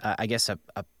was, I guess, a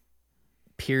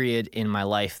period in my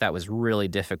life that was really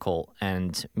difficult,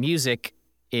 and music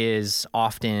is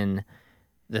often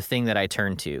the thing that I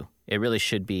turn to. It really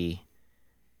should be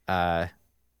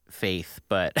faith,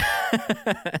 but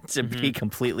to be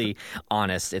completely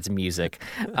honest, it's music.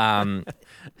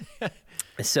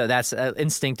 So that's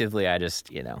instinctively, I just,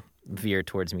 veer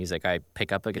towards music. I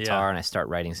pick up a guitar and I start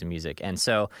writing some music. And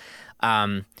so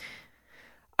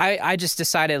I just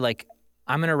decided, like,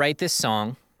 I'm going to write this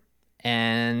song,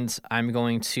 and I'm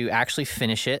going to actually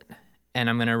finish it, and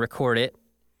I'm going to record it,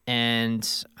 and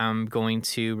I'm going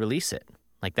to release it.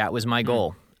 Like, that was my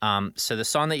goal. So the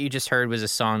song that you just heard was a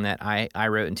song that I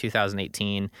wrote in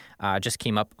 2018. Just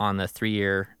came up on the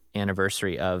 3-year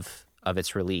anniversary of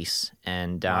its release,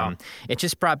 and it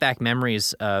just brought back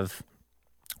memories of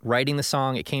writing the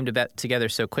song. It came together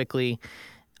so quickly.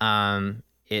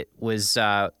 It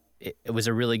was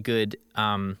a really good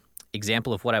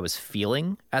example of what I was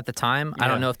feeling at the time. Yeah. I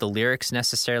don't know if the lyrics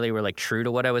necessarily were like true to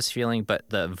what I was feeling, but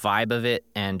the vibe of it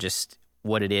and just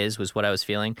what it was what I was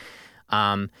feeling.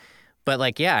 But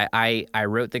I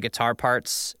wrote the guitar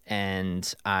parts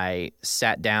and I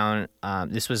sat down.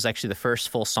 This was actually the first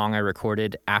full song I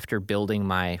recorded after building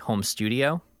my home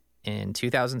studio in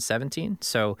 2017.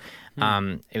 So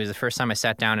it was the first time I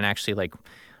sat down and actually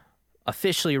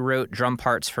officially wrote drum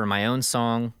parts for my own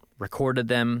song, recorded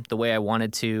them the way I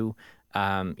wanted to,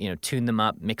 tuned them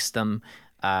up, mixed them,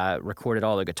 recorded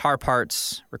all the guitar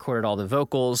parts, recorded all the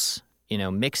vocals,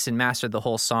 mixed and mastered the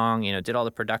whole song, did all the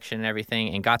production and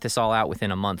everything, and got this all out within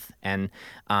a month. And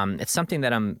it's something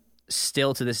that I'm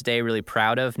still to this day really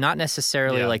proud of. Not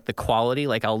necessarily like the quality.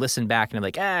 Like I'll listen back and I'm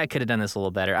like, I could have done this a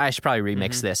little better. I should probably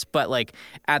remix this. But like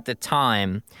at the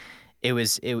time,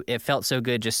 it felt so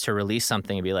good just to release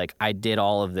something and be like, I did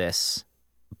all of this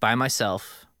by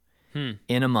myself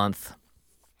in a month.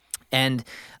 And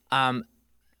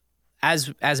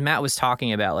as Matt was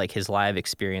talking about like his live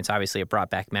experience, obviously it brought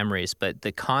back memories, but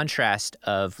the contrast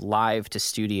of live to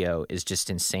studio is just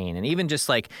insane. And even just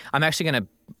like, I'm actually going to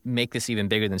make this even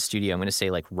bigger than studio. I'm going to say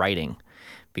like writing,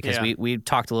 because we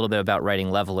talked a little bit about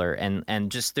writing Leveler, and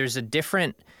just there's a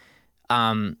different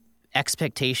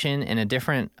expectation and a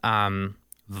different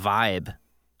vibe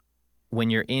when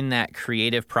you're in that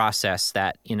creative process,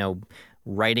 that, you know,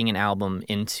 writing an album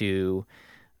into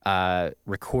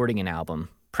recording an album.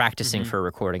 Practicing for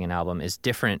recording an album is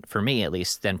different, for me at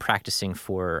least, than practicing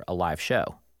for a live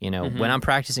show. You know, when I'm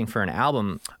practicing for an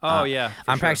album,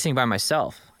 I'm practicing by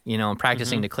myself. You know, I'm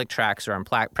practicing to click tracks, or I'm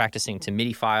practicing to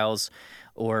MIDI files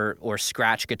or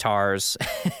scratch guitars.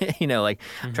 You know, like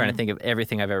I'm trying to think of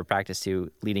everything I've ever practiced to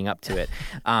leading up to it.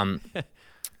 And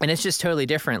it's just totally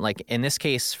different. Like in this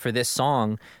case, for this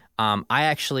song, I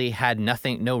actually had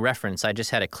no reference. I just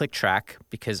had a click track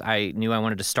because I knew I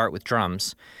wanted to start with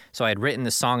drums. So I had written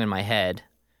the song in my head.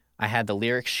 I had the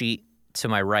lyric sheet to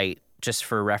my right just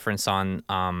for reference on,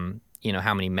 you know,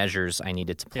 how many measures I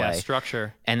needed to play. Yeah,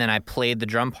 structure. And then I played the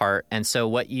drum part. And so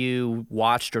what you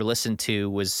watched or listened to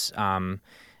was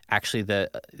actually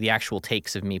the actual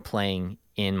takes of me playing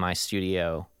in my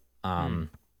studio.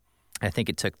 I think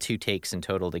it took 2 takes in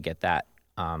total to get that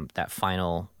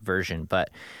final version. But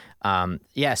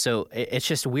so it's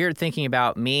just weird thinking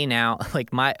about me now.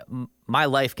 Like my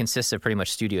life consists of pretty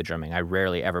much studio drumming. I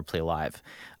rarely ever play live.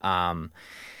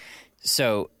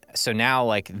 So now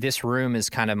like this room is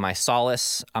kind of my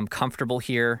solace. I'm comfortable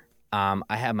here. I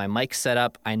have my mic set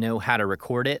up. I know how to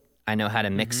record it. I know how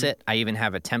to mix it. I even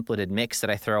have a templated mix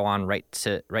that I throw on right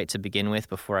to begin with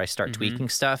before I start tweaking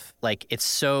stuff. Like it's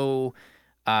so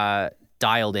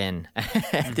dialed in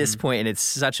at this point, and it's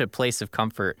such a place of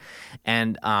comfort,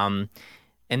 and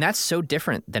that's so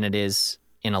different than it is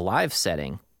in a live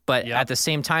setting. But at the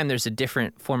same time, there's a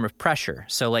different form of pressure.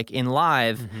 So like in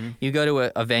live, you go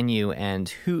to a venue, and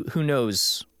who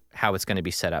knows how it's going to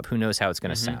be set up? Who knows how it's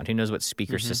going to sound? Who knows what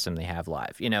speaker system they have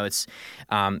live? You know, it's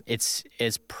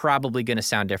probably going to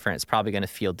sound different. It's probably going to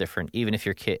feel different, even if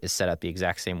your kit is set up the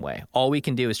exact same way. All we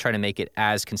can do is try to make it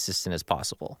as consistent as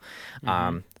possible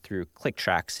through click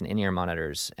tracks and in-ear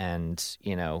monitors, and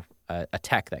you know, a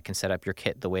tech that can set up your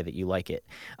kit the way that you like it.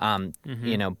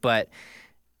 You know, but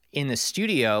in the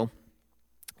studio,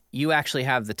 you actually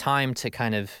have the time to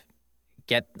kind of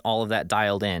get all of that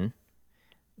dialed in,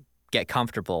 get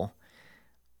comfortable.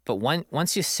 But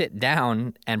once you sit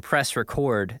down and press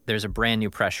record, there's a brand new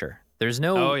pressure. There's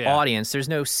no audience. There's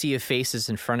no sea of faces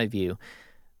in front of you.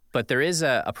 But there is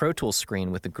a Pro Tools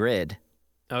screen with a grid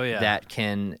that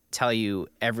can tell you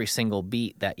every single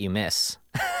beat that you miss.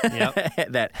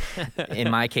 That,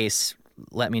 in my case,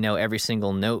 let me know every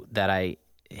single note that I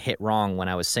hit wrong when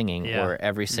I was singing, or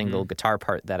every single guitar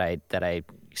part that I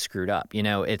screwed up. You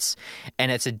know, it's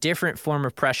a different form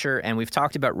of pressure, and we've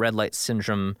talked about red light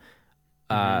syndrome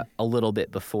a little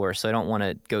bit before, so I don't want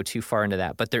to go too far into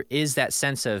that. But there is that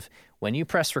sense of when you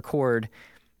press record,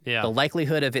 the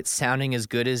likelihood of it sounding as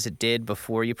good as it did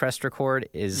before you pressed record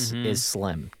is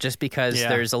slim, just because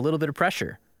there's a little bit of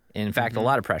pressure. In fact, a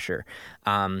lot of pressure.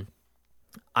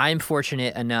 I'm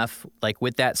fortunate enough, like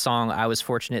with that song, I was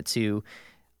fortunate to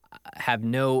have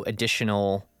no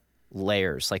additional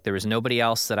layers. Like there was nobody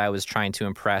else that I was trying to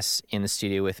impress in the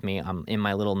studio with me. I'm in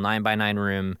my little 9x9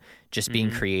 room, just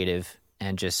being creative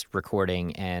and just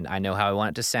recording, and I know how I want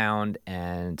it to sound,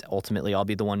 and ultimately I'll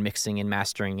be the one mixing and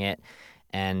mastering it.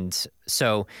 And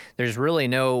so there's really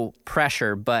no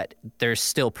pressure, but there's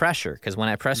still pressure, because when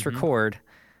I press record,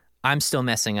 I'm still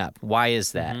messing up. Why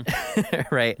is that?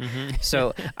 Right?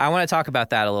 So I want to talk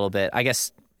about that a little bit. I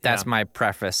guess that's my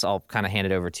preface. I'll kind of hand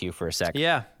it over to you for a sec.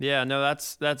 Yeah. No,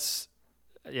 that's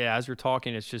as we're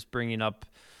talking, it's just bringing up,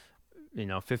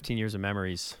 15 years of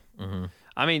memories.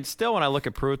 I mean, still when I look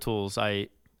at Pro Tools, I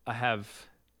have,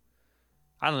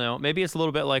 I don't know, maybe it's a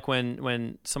little bit like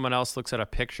when someone else looks at a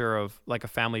picture of like a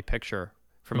family picture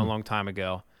from a long time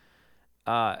ago.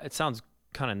 It sounds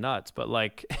kind of nuts, but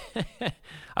like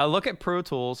I look at Pro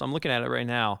Tools, I'm looking at it right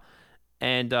now,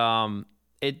 and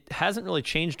it hasn't really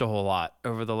changed a whole lot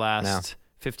over the last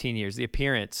 15 years. The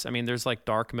appearance, I mean, there's like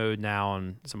dark mode now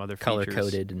and some other features.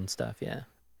 Color-coded and stuff, Yeah.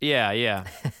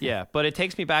 But it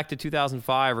takes me back to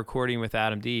 2005 recording with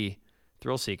Adam D,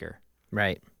 Thrill Seeker.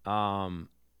 Right.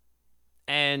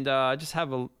 And I just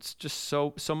have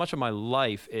so much of my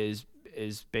life is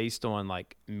is based on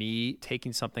like me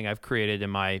taking something I've created in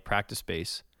my practice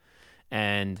space,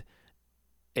 and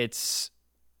it's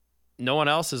no one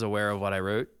else is aware of what I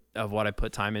wrote, of what I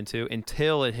put time into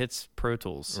until it hits Pro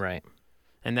Tools. Right.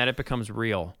 And then it becomes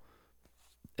real.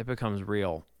 It becomes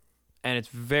real. And it's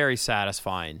very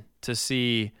satisfying to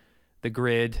see the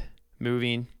grid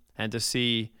moving and to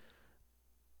see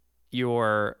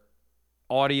your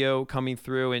audio coming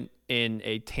through in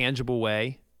a tangible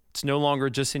way. It's no longer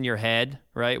just in your head,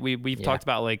 right? We've talked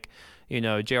about like,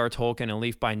 J.R. Tolkien and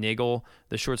Leaf by Niggle,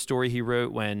 the short story he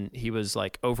wrote when he was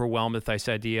like overwhelmed with this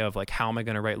idea of like, how am I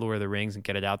going to write Lord of the Rings and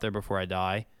get it out there before I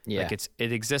die? Yeah. Like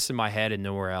it exists in my head and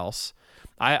nowhere else.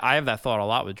 I have that thought a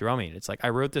lot with drumming. It's like I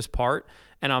wrote this part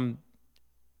and I'm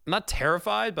not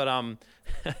terrified, but I'm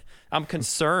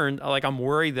concerned. Like I'm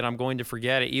worried that I'm going to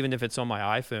forget it, even if it's on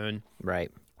my iPhone. Right.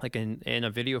 Like in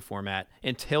a video format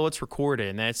until it's recorded.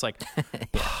 And then it's like,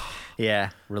 yeah,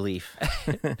 relief.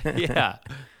 yeah.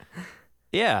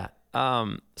 Yeah.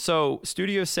 So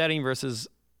studio setting versus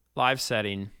live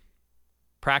setting,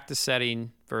 practice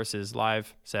setting versus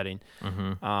live setting.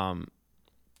 Mm-hmm.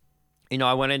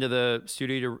 I went into the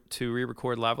studio to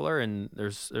re-record Leveler, and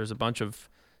there's a bunch of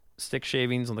stick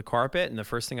shavings on the carpet. And the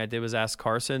first thing I did was ask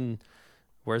Carson,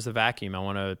 "Where's the vacuum? I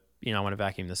want to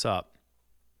vacuum this up."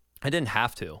 I didn't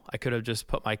have to. I could have just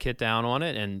put my kit down on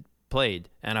it and played,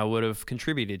 and I would have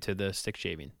contributed to the stick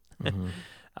shaving.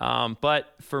 Mm-hmm.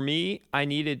 But for me, I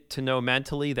needed to know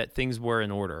mentally that things were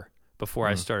in order before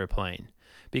I started playing.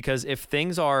 Because if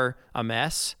things are a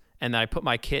mess and I put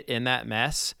my kit in that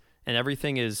mess and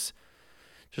everything is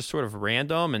just sort of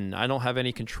random and I don't have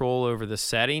any control over the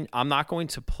setting, I'm not going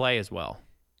to play as well.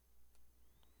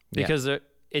 Because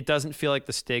it doesn't feel like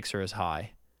the stakes are as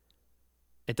high.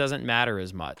 It doesn't matter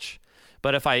as much.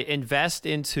 But if I invest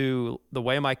into the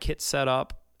way my kit's set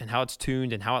up and how it's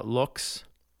tuned and how it looks,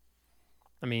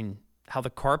 I mean, how the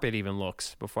carpet even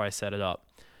looks before I set it up,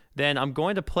 then I'm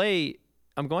going to play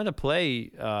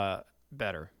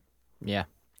better. Yeah.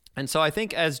 And so I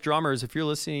think as drummers, if you're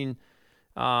listening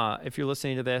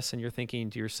to this and you're thinking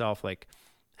to yourself, like,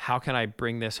 how can I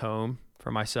bring this home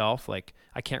for myself? Like,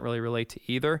 I can't really relate to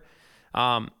either.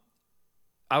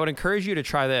 I would encourage you to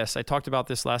try this. I talked about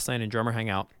this last night in Drummer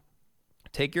Hangout.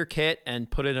 Take your kit and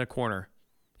put it in a corner,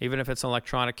 even if it's an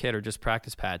electronic kit or just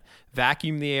practice pad.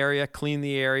 Vacuum the area, clean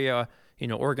the area,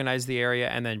 organize the area,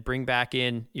 and then bring back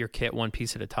in your kit one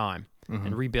piece at a time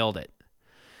and rebuild it.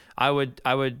 I would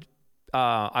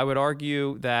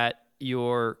argue that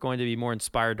you're going to be more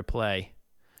inspired to play.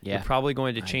 Yeah. You're probably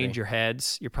going to change your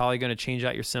heads. You're probably going to change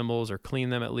out your cymbals or clean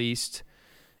them at least.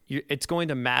 It's going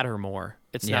to matter more.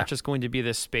 It's not just going to be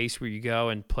this space where you go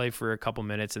and play for a couple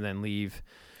minutes and then leave.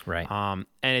 Right. And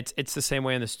it's the same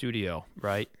way in the studio,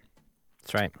 right?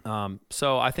 That's right.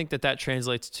 So I think that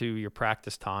translates to your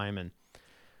practice time, and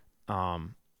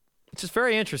it's just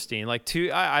very interesting.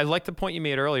 I like the point you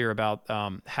made earlier about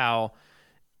how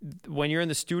when you're in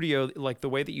the studio, like the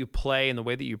way that you play and the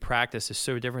way that you practice is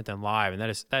so different than live, and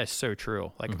that is so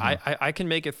true. Like I can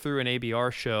make it through an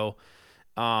ABR show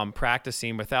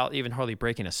practicing without even hardly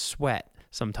breaking a sweat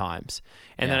sometimes.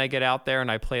 And then I get out there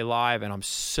and I play live and I'm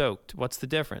soaked. What's the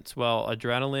difference? Well,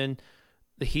 adrenaline,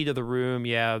 the heat of the room,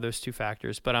 those two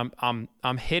factors, but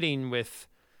I'm hitting with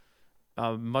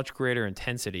a much greater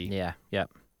intensity. Yeah. Yep.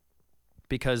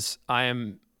 Because I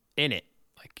am in it.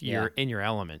 Like you're in your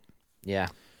element. Yeah.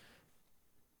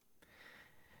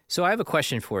 So I have a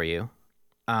question for you.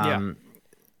 And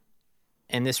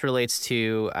this relates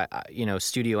to,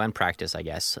 studio and practice, I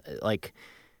guess.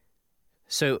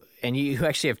 So, and you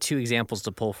actually have two examples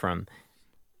to pull from.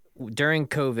 During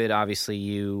COVID, obviously,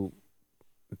 you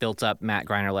built up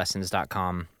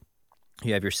mattgrinerlessons.com.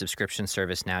 You have your subscription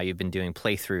service now. You've been doing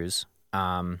playthroughs.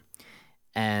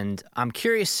 And I'm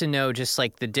curious to know just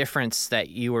like the difference that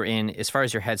you were in as far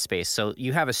as your headspace. So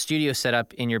you have a studio set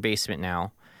up in your basement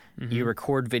now. Mm-hmm. You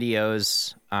record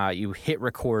videos. You hit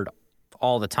record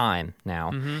all the time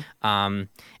now. Mm-hmm.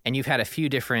 And you've had a few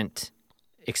different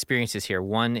experiences here.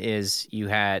 One is you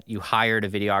hired a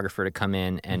videographer to come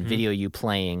in and video you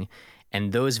playing,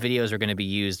 and those videos are going to be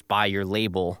used by your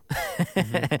label.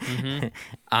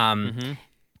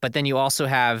 But then you also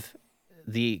have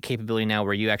the capability now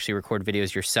where you actually record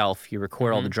videos yourself. You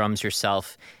record all the drums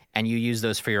yourself, and you use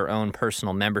those for your own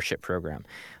personal membership program.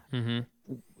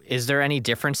 Is there any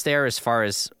difference there as far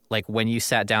as like when you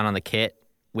sat down on the kit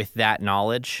with that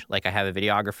knowledge, like I have a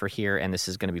videographer here and this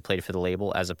is going to be played for the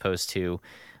label, as opposed to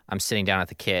I'm sitting down at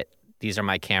the kit, these are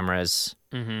my cameras,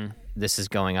 this is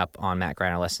going up on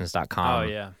mattgrinerlessons.com. Oh,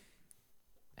 yeah.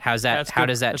 How does that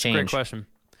change? That's a great question.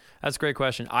 That's a great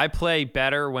question. I play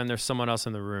better when there's someone else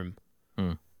in the room.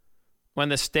 When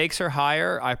the stakes are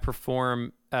higher, I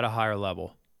perform at a higher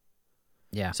level.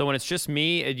 Yeah. So when it's just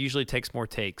me, it usually takes more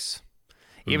takes.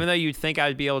 Even though you'd think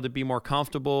I'd be able to be more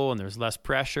comfortable and there's less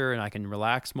pressure and I can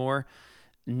relax more,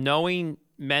 knowing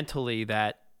mentally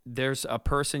that there's a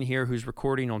person here who's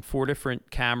recording on 4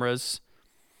 different cameras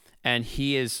and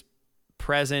he is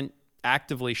present,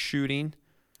 actively shooting,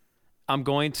 I'm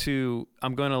going to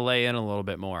lay in a little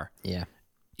bit more. Yeah.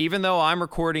 Even though I'm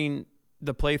recording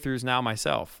the playthroughs now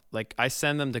myself, like I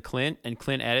send them to Clint and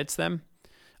Clint edits them,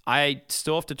 I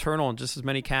still have to turn on just as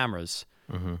many cameras.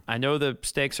 Mm-hmm. I know the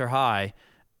stakes are high.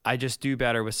 I just do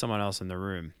better with someone else in the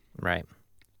room. Right.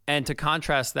 And to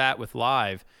contrast that with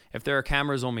live, if there are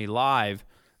cameras on me live,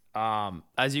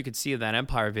 as you could see in that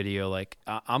Empire video, like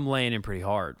I'm laying in pretty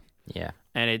hard. Yeah.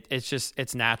 And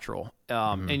it's natural.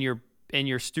 In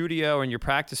your studio or in your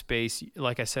practice space,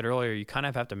 like I said earlier, you kind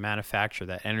of have to manufacture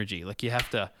that energy. Like you have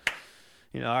to,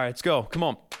 all right, let's go. Come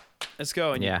on. Let's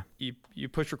go. And you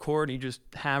push record and you just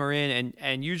hammer in.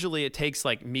 And usually it takes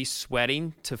like me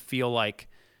sweating to feel like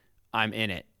I'm in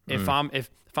it. If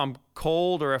I'm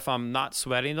cold or if I'm not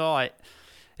sweating at all,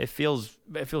 it feels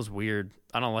weird.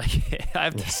 I don't like it.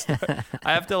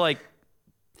 I have to like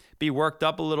be worked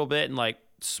up a little bit and like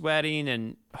sweating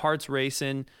and heart's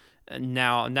racing. And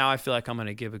now I feel like I'm going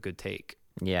to give a good take.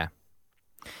 Yeah.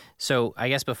 So I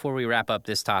guess before we wrap up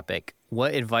this topic,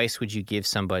 what advice would you give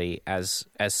somebody as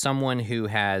someone who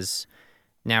has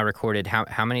now recorded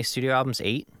how many studio albums?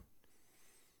 8?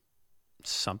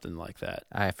 Something like that.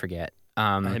 I forget.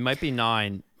 It might be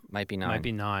 9. Might be 9. Might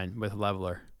be 9 with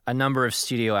Leveler. A number of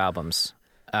studio albums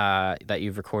that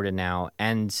you've recorded now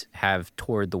and have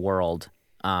toured the world.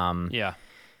 Yeah.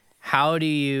 How do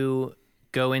you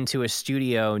go into a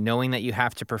studio knowing that you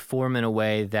have to perform in a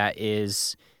way that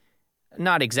is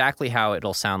not exactly how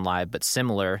it'll sound live, but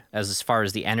similar as far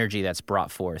as the energy that's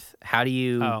brought forth? How do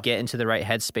you get into the right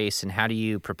headspace, and how do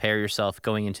you prepare yourself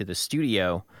going into the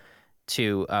studio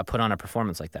to put on a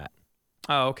performance like that?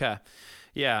 Oh, okay.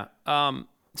 Yeah.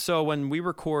 So when we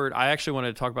record, I actually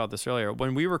wanted to talk about this earlier.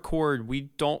 When we record, we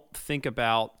don't think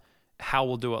about how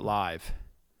we'll do it live.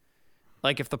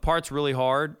 Like if the part's really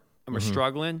hard and we're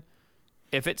struggling,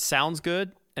 if it sounds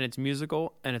good and it's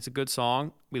musical and it's a good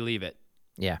song, we leave it.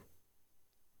 Yeah.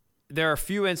 There are a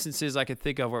few instances I could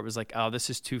think of where it was like, oh, this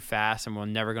is too fast and we're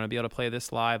never going to be able to play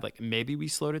this live. Like maybe we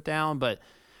slowed it down, but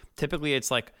typically it's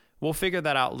like, we'll figure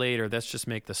that out later. Let's just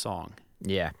make the song.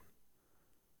 Yeah.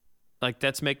 Like,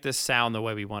 let's make this sound the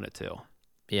way we want it to.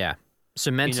 Yeah. So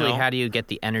mentally, how do you get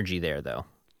the energy there, though?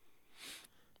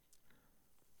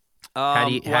 How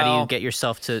do you get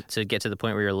yourself to get to the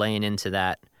point where you're laying into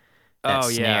that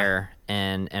snare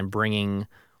and bringing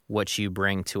what you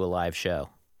bring to a live show?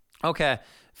 Okay.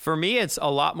 For me, it's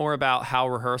a lot more about how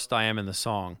rehearsed I am in the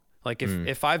song. Like,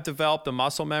 if I've developed a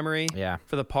muscle memory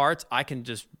for the parts, I can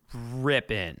just rip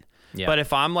in. Yeah. But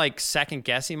if I'm, like,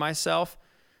 second-guessing myself,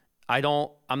 I'm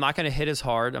not going to hit as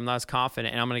hard. I'm not as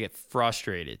confident, and I'm going to get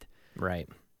frustrated. Right.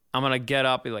 I'm going to get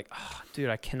up and be like, oh, dude,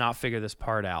 I cannot figure this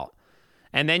part out.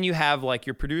 And then you have like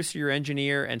your producer, your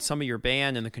engineer, and some of your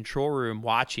band in the control room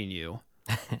watching you.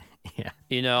 Yeah.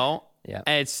 Yeah.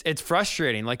 And it's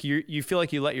frustrating. Like you feel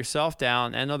like you let yourself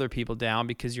down and other people down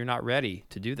because you're not ready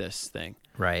to do this thing.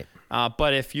 Right.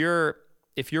 But if you're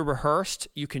rehearsed,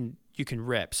 you can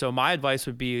rip. So my advice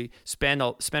would be spend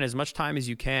as much time as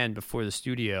you can before the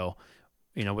studio,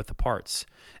 with the parts.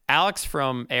 Alex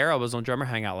from Era was on Drummer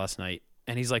Hangout last night,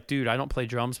 and he's like, dude, I don't play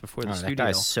drums before the studio.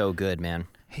 That guy's so good, man.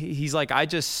 He's like, I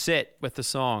just sit with the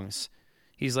songs.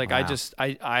 He's like, wow.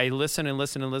 I listen and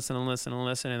listen and listen and listen and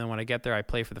listen, and then when I get there, I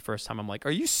play for the first time. I'm like,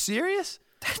 are you serious?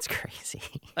 That's crazy.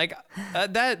 Like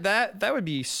that would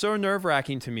be so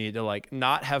nerve-wracking to me to like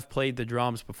not have played the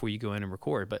drums before you go in and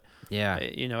record. But yeah,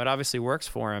 it obviously works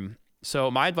for him.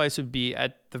 So my advice would be,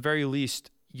 at the very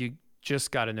least, you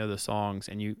just got to know the songs,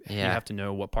 and you have to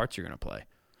know what parts you're going to play.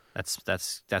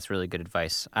 That's really good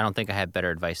advice. I don't think I have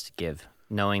better advice to give.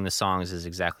 Knowing the songs is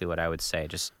exactly what I would say.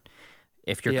 Just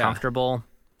if you're comfortable,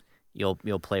 you'll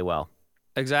play well.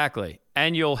 Exactly.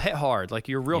 And you'll hit hard. Like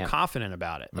you're real confident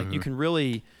about it. Like you can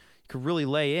really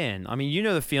lay in. I mean,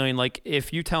 the feeling, like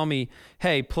if you tell me,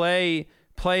 hey, play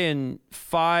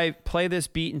this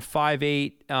beat in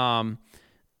 5/8,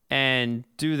 and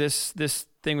do this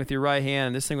thing with your right hand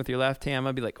and this thing with your left hand, I'm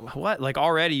gonna be like, what? Like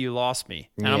already you lost me.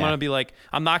 And I'm gonna be like,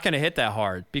 I'm not gonna hit that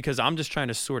hard because I'm just trying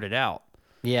to sort it out.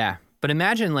 Yeah. But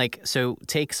imagine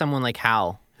take someone like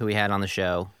Hal, who we had on the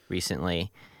show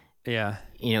recently. Yeah.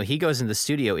 He goes in the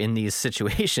studio in these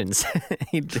situations.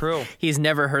 True. He's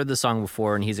never heard the song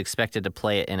before, and he's expected to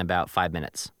play it in about 5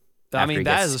 minutes. I mean,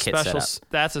 that's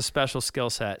a special skill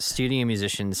set. Studio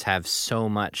musicians have so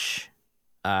much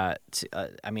I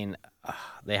mean,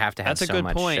 they have to have That's a so good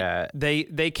much. point.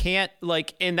 They can't,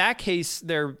 like, in that case,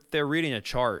 they're reading a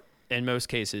chart in most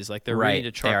cases. Like, they're reading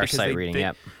a chart they are because sight reading.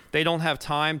 Yep. they don't have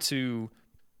time to,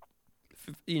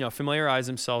 familiarize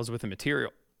themselves with the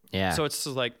material. Yeah. So it's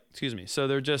just like, excuse me. So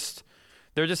they're just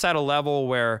at a level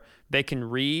where they can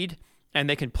read and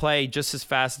they can play just as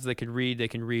fast as they can read. They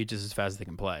can read just as fast as they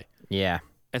can play. Yeah.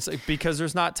 It's like, because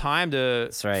there's not time to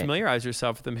right. familiarize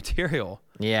yourself with the material.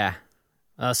 Yeah.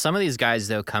 Some of these guys,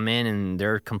 though, come in and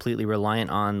they're completely reliant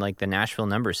on, like, the Nashville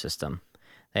number system.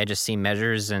 They just see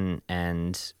measures and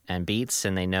beats,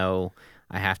 and they know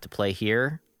I have to play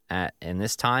here in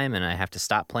this time, and I have to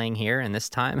stop playing here in this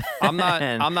time. I'm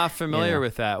not familiar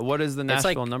with that. What is the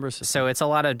Nashville number system? So it's a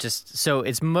lot of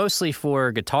it's mostly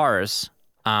for guitars.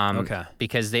 Okay.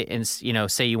 Because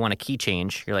say you want a key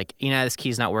change, you're like, this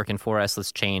key's not working for us.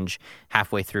 Let's change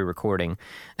halfway through recording.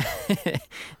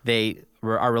 They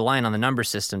are relying on the number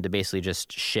system to basically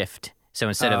just shift. So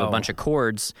instead of a bunch of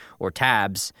chords or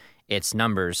tabs, it's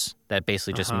numbers that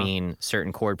basically just mean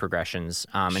certain chord progressions.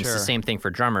 And it's the same thing for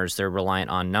drummers. They're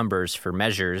reliant on numbers for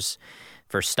measures,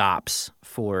 for stops,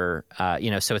 for,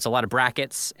 so it's a lot of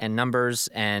brackets and numbers.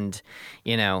 And,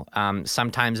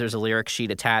 sometimes there's a lyric sheet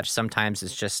attached. Sometimes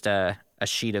it's just a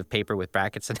sheet of paper with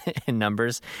brackets and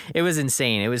numbers. It was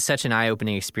insane. It was such an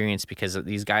eye-opening experience because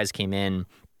these guys came in.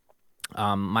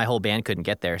 My whole band couldn't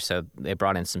get there, so they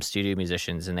brought in some studio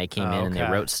musicians, and they came in and they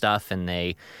wrote stuff, and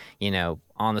they,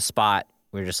 on the spot,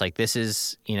 we were just like, this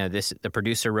is, the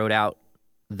producer wrote out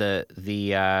the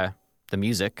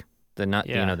music, the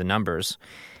numbers,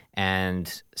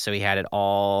 and so he had it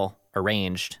all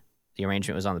arranged. The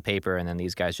arrangement was on the paper, and then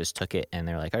these guys just took it, and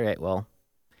they're like, all right, well,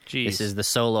 this is the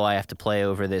solo I have to play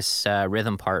over this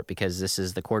rhythm part because this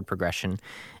is the chord progression,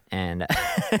 and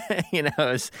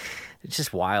it's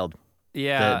just wild.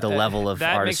 Yeah, the level of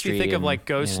that artistry makes me think of like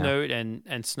Ghost Note and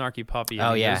Snarky Puppy.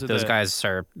 Oh yeah, those guys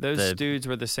are those dudes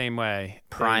were the same way.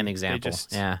 Prime example.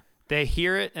 They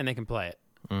hear it and they can play it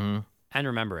and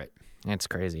remember it. It's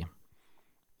crazy.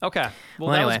 Okay,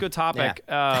 well that was a good topic.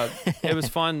 Yeah. It was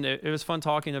fun. It was fun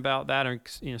talking about that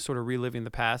and sort of reliving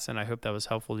the past. And I hope that was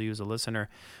helpful to you as a listener.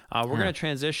 We're going to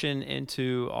transition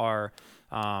into our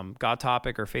God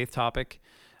topic or faith topic,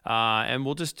 and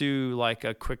we'll just do like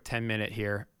a quick 10-minute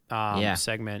here.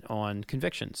 Segment on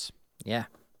convictions. Yeah,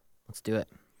 let's do it.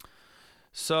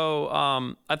 So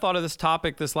I thought of this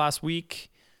topic this last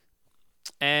week,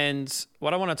 and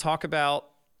what I want to talk about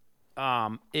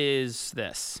is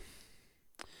this.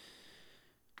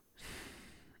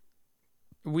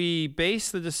 We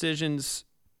base the decisions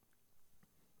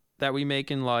that we make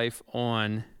in life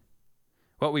on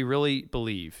what we really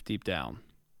believe deep down.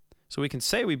 So we can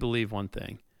say we believe one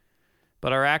thing,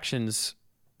 but our actions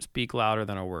speak louder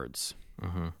than our words.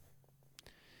 Mm-hmm.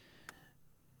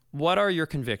 What are your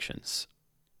convictions?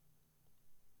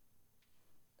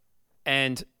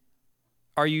 And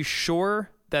are you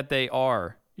sure that they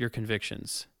are your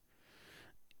convictions?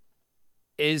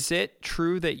 Is it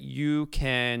true that you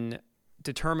can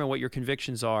determine what your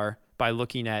convictions are by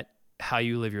looking at how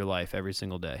you live your life every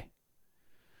single day?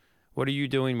 What are you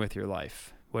doing with your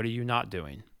life? What are you not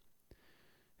doing?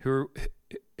 Who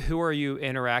are you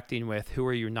interacting with? Who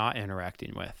are you not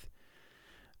interacting with?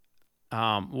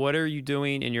 What are you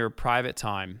doing in your private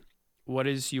time? What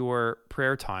is your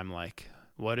prayer time like?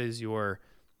 What is your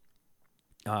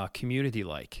community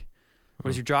like? What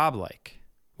is your job like?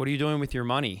 What are you doing with your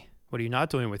money? What are you not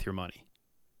doing with your money?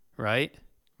 Right?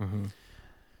 Mm-hmm.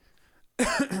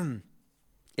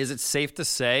 Is it safe to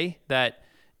say that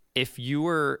if you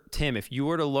were, Tim, if you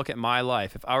were to look at my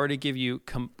life, if I were to give you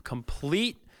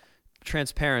complete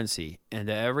transparency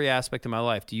into every aspect of my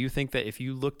life, do you think that if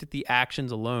you looked at the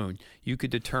actions alone, you could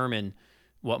determine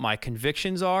what my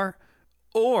convictions are?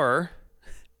 Or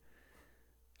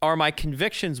are my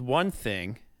convictions one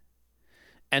thing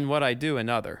and what I do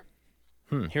another?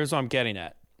 Here's what I'm getting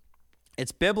at.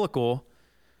 It's biblical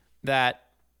that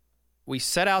we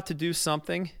set out to do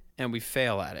something and we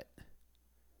fail at it.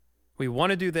 We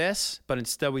want to do this, but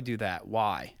instead we do that.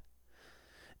 Why?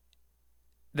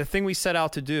 The thing we set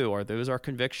out to do, are those our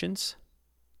convictions?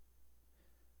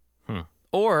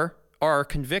 Or are our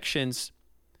convictions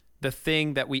the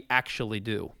thing that we actually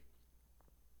do?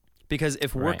 Because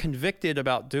if we're convicted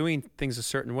about doing things a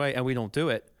certain way and we don't do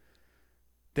it,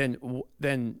 then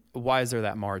why is there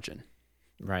that margin?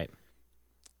 Right.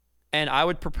 And I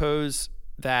would propose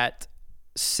that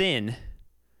sin,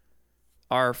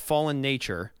 our fallen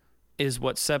nature, is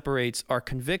what separates our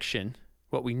conviction,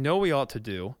 what we know we ought to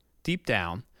do deep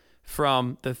down,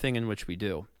 from the thing in which we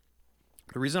do.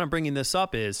 The reason I'm bringing this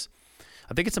up is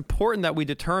I think it's important that we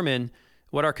determine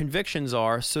what our convictions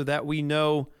are so that we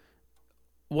know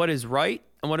what is right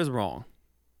and what is wrong.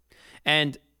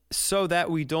 And so that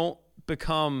we don't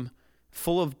become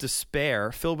filled with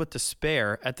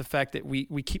despair at the fact that we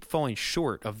keep falling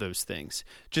short of those things.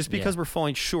 Just because we're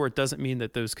falling short doesn't mean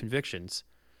that those convictions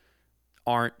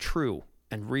aren't true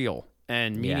and real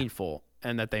and meaningful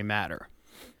and that they matter.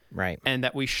 Right. And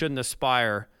that we shouldn't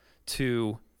aspire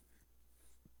to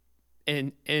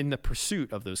in the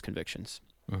pursuit of those convictions.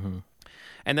 Mm-hmm.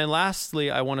 And then lastly,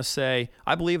 I want to say,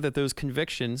 I believe that those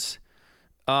convictions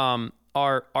are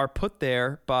put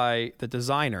there by the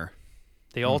designer,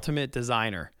 the ultimate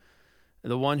designer,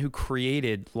 the one who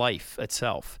created life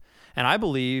itself. And I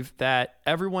believe that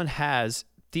everyone has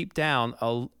deep down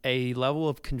a level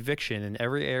of conviction in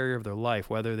every area of their life,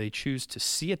 whether they choose to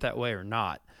see it that way or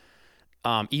not.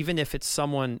 Even if it's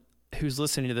someone who's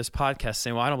listening to this podcast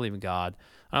saying, well, I don't believe in God,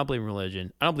 I don't believe in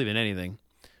religion, I don't believe in anything.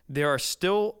 There's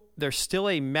still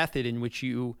a method in which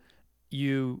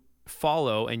you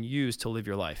follow and use to live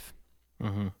your life.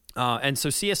 Mm-hmm. And so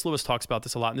C.S. Lewis talks about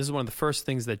this a lot, and this is one of the first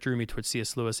things that drew me towards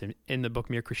C.S. Lewis in the book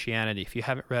Mere Christianity. If you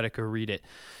haven't read it, go read it.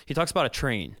 He talks about a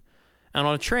train. And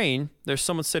on a train, there's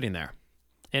someone sitting there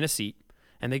in a seat,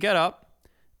 and they get up,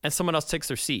 and someone else takes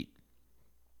their seat.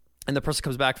 And the person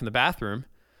comes back from the bathroom,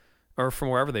 or from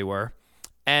wherever they were,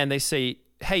 and they say,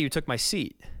 hey, you took my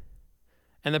seat.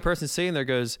 And the person sitting there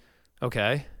goes,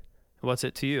 okay, what's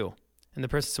it to you? And the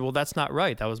person said, well, that's not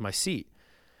right. That was my seat.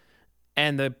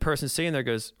 And the person sitting there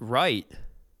goes, right?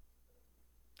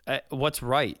 What's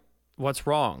right? What's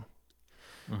wrong?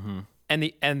 Mm-hmm.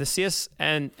 And the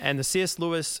C.S.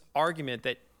 Lewis argument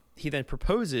that he then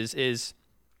proposes is,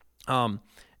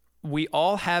 we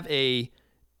all have a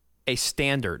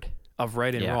standard of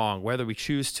right and wrong, whether we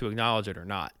choose to acknowledge it or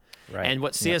not. Right. And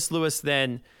what C.S. Lewis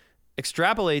then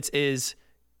extrapolates is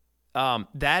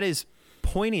that is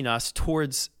pointing us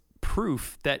towards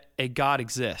proof that a God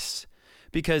exists,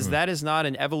 because that is not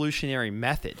an evolutionary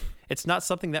method. It's not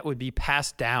something that would be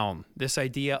passed down, this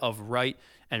idea of right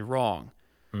and wrong.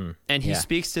 And he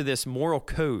speaks to this moral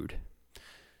code,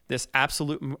 this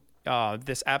absolute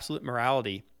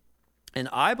morality. And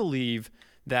I believe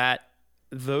that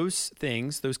those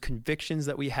things, those convictions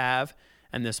that we have,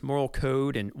 and this moral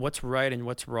code and what's right and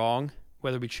what's wrong,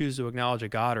 whether we choose to acknowledge a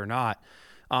God or not,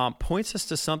 points us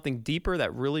to something deeper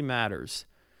that really matters.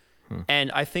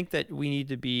 And I think that we need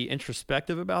to be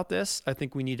introspective about this. I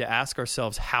think we need to ask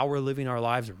ourselves how we're living our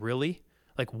lives really.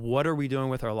 Like, what are we doing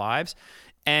with our lives?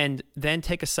 And then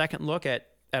take a second look at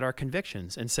our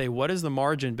convictions and say, what is the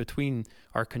margin between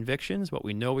our convictions, what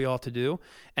we know we ought to do,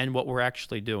 and what we're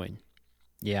actually doing?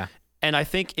 Yeah. And I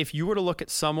think if you were to look at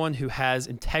someone who has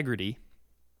integrity,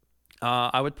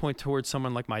 I would point towards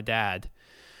someone like my dad.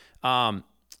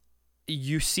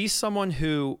 You see someone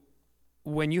who,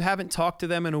 when you haven't talked to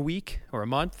them in a week or a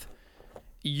month,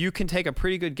 you can take a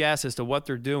pretty good guess as to what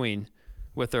they're doing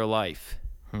with their life.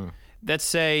 Let's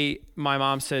say my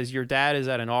mom says, your dad is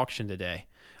at an auction today.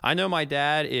 I know my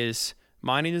dad is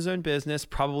minding his own business,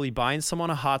 probably buying someone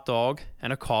a hot dog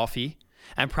and a coffee,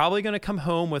 and probably going to come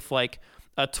home with like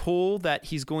a tool that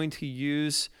he's going to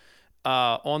use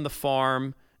on the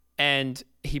farm, and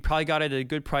he probably got it at a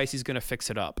good price. He's going to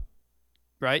fix it up,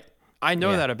 right? I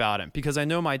know that about him because I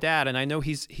know my dad, and I know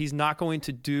he's not going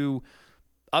to do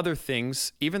other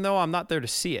things, even though I'm not there to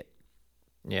see it.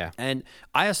 Yeah. And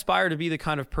I aspire to be the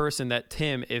kind of person that,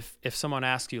 Tim, if someone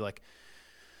asks you, like,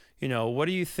 you know, what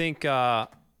do you think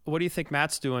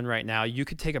Matt's doing right now? You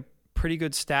could take a pretty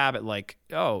good stab at like,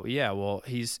 oh yeah, well,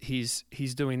 he's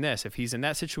doing this. If he's in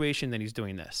that situation, then he's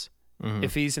doing this. Mm-hmm.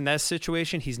 If he's in that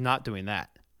situation, he's not doing that.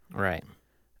 Right.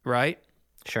 Right?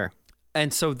 Sure.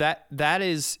 And so that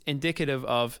is indicative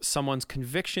of someone's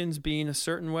convictions being a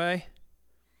certain way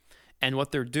and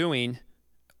what they're doing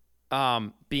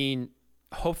being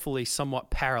hopefully somewhat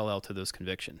parallel to those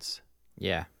convictions.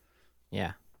 Yeah.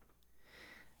 Yeah.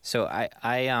 So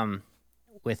I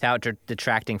without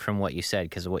detracting from what you said,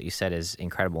 because what you said is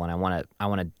incredible, and I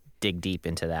want to dig deep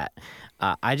into that.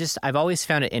 I've always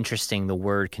found it interesting, the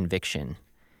word conviction,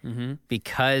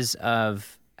 because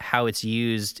of how it's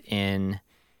used in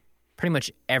pretty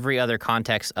much every other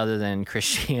context other than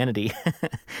Christianity,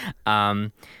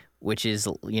 which is,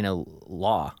 you know,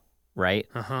 law, right?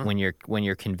 When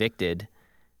you're convicted,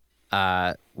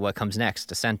 what comes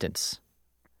next? A sentence.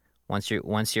 Once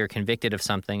you're convicted of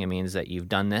something, it means that you've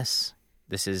done this.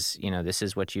 This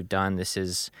is what you've done. This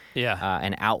is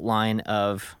an outline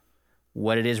of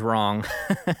what it is wrong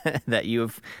that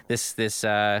you've this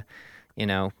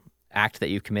act that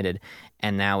you've committed,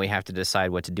 and now we have to decide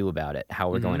what to do about it, how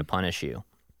we're going to punish you.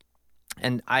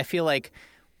 And I feel like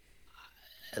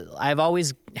I've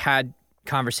always had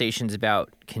conversations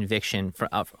about conviction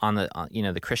on the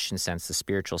the Christian sense, the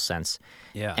spiritual sense.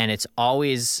 Yeah. And it's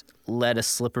always led a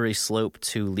slippery slope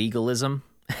to legalism,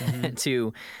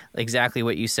 to exactly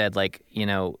what you said, like,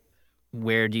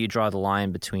 where do you draw the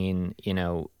line between,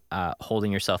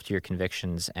 holding yourself to your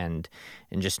convictions and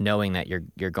just knowing that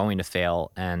you're going to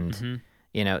fail. And,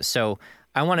 so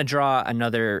I want to draw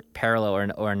another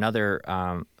parallel or another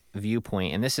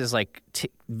viewpoint. And this is like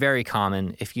very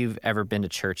common. If you've ever been to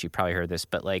church, you've probably heard this,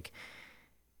 but like,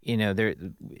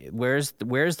 where's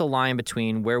the line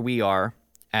between where we are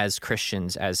as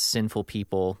Christians, as sinful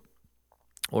people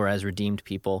or as redeemed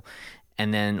people,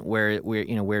 and then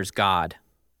where's God?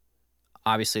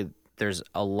 Obviously, there's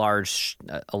a large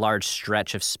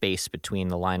stretch of space between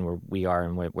the line where we are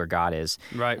and where God is.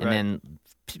 Right. And then,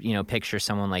 picture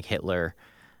someone like Hitler.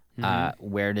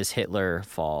 Where does Hitler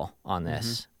fall on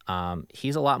this?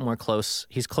 He's a lot more close.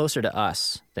 He's closer to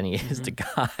us than he is to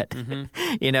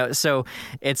God. So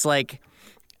it's like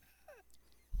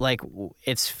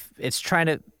it's trying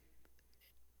to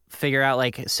figure out,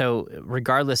 like, so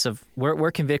regardless of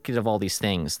we're convicted of all these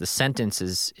things, the sentence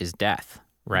is death,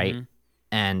 right?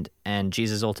 And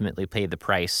Jesus ultimately paid the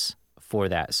price for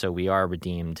that, so we are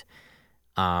redeemed.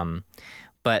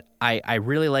 But I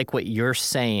really like what you're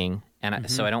saying, and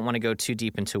so I don't want to go too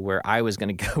deep into where I was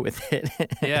going to go with it.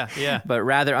 Yeah. But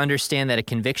rather understand that a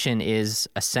conviction is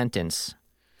a sentence.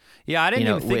 Yeah, I didn't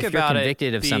even think if about you're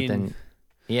convicted it of being, something.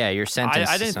 Yeah, you're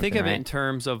sentenced. I didn't think of right? it in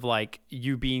terms of like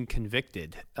you being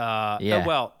convicted. Yeah.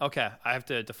 Well, okay, I have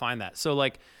to define that. So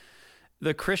like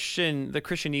the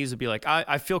Christianese would be like,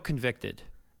 I feel convicted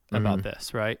about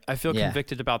this, right? I feel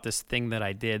convicted about this thing that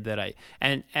I did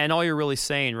and all you're really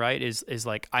saying, right, is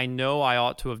like, I know I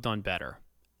ought to have done better.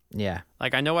 Yeah.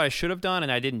 Like, I know what I should have done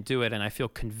and I didn't do it, and I feel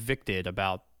convicted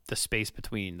about the space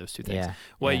between those two things. Yeah.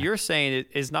 What you're saying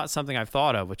is not something I've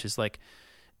thought of, which is like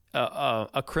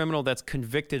a criminal that's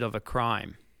convicted of a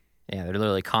crime. Yeah, they're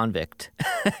literally convicts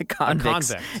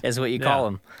is what you call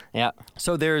them. Yeah.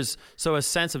 So there's a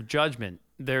sense of judgment.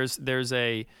 There's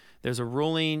a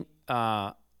ruling.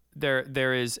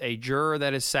 There is a juror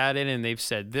that has sat in and they've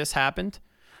said this happened.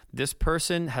 This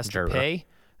person has to pay.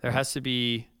 There has to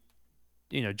be,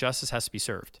 justice has to be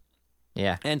served.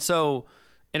 Yeah. And so,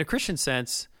 in a Christian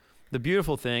sense, the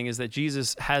beautiful thing is that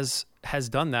Jesus has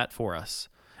done that for us.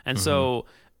 And so,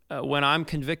 when I'm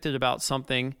convicted about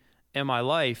something in my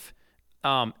life,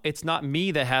 it's not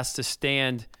me that has to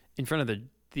stand in front of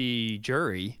the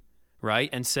jury, right,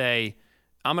 and say,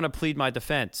 I'm going to plead my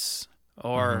defense,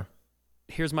 or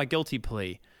here's my guilty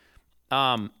plea.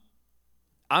 I'm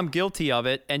guilty of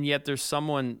it, and yet there's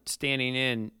someone standing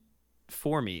in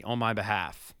for me on my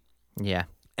behalf. Yeah.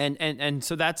 And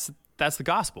so that's the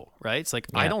gospel, right? It's like,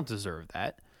 I don't deserve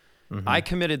that. I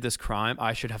committed this crime.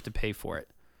 I should have to pay for it.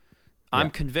 I'm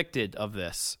convicted of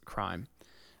this crime.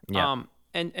 Yeah.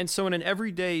 And so in an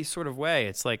everyday sort of way,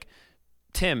 it's like,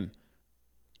 Tim,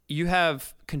 you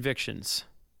have convictions,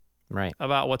 right,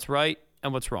 about what's right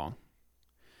and what's wrong.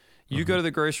 You go to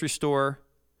the grocery store.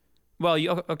 Well,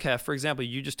 for example,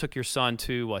 you just took your son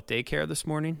to daycare this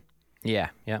morning? Yeah.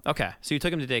 Okay, so you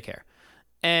took him to daycare.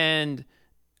 And,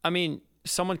 I mean,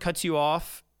 someone cuts you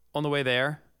off on the way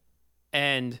there,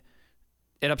 and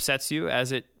it upsets you,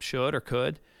 as it should or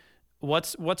could.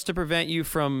 What's to prevent you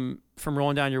from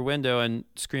rolling down your window and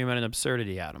screaming an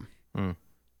absurdity at them?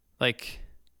 Like,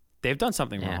 they've done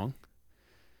something wrong.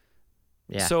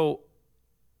 Yeah. So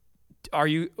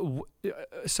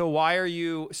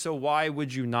why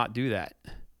would you not do that?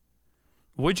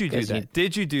 Would you do that?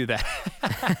 Did you do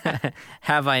that?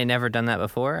 Have I never done that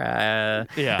before?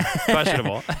 Yeah,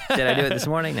 questionable. Did I do it this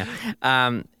morning? No.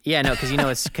 No,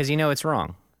 because it's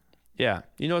wrong. Yeah,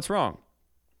 it's wrong.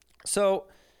 So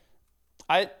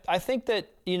I think that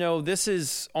this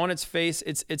is on its face.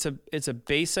 It's a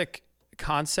basic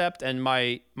concept, and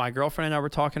my girlfriend and I were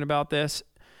talking about this.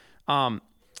 The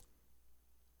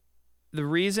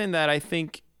reason that I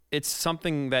think it's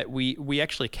something that we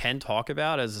actually can talk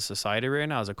about as a society right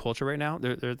now, as a culture right now,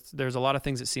 there's a lot of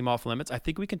things that seem off limits. I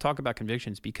think we can talk about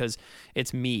convictions because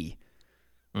it's me.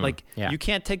 You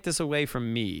can't take this away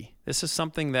from me. This is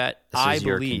something that I believe. This is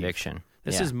your conviction.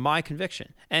 This is my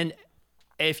conviction. And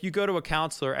if you go to a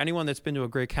counselor, anyone that's been to a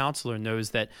great counselor knows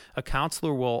that a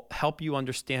counselor will help you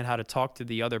understand how to talk to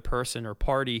the other person or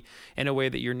party in a way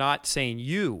that you're not saying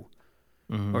you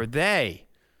or they.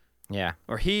 Yeah.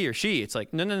 Or he or she. It's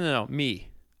like, no, me,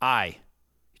 I.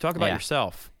 You talk about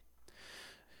yourself.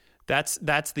 That's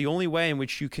the only way in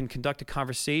which you can conduct a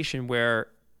conversation where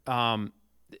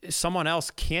someone else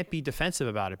can't be defensive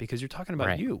about it because you're talking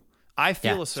about you. I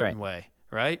feel a certain way,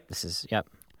 right? This is, yep.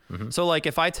 So like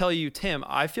if I tell you, Tim,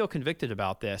 I feel convicted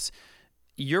about this,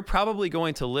 you're probably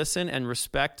going to listen and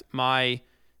respect my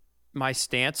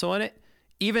stance on it,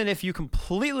 even if you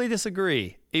completely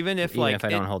disagree, even if I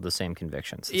don't hold the same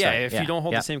convictions. If you don't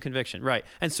hold the same conviction, right?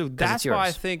 And so that's why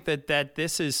I think that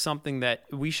this is something that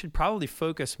we should probably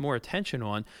focus more attention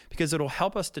on, because it'll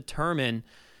help us determine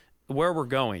where we're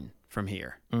going from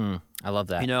here. I love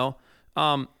that. You know,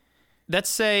 let's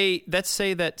say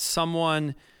that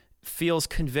someone feels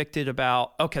convicted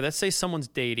about, let's say someone's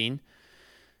dating,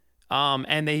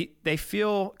 and they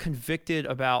feel convicted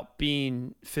about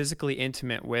being physically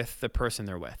intimate with the person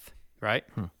they're with, right?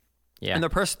 Yeah. And the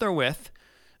person they're with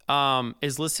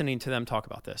is listening to them talk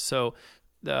about this. So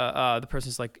the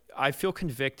person's like, I feel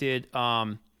convicted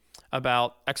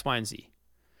about X, Y, and Z.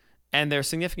 And their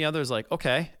significant other is like,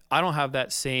 okay, I don't have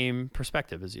that same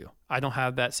perspective as you. I don't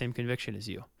have that same conviction as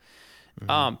you.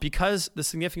 Because the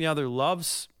significant other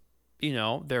loves,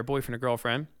 their boyfriend or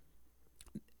girlfriend,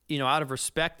 out of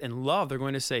respect and love, they're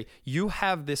going to say, you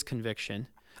have this conviction.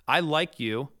 I like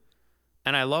you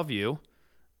and I love you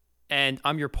and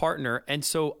I'm your partner. And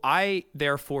so I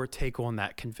therefore take on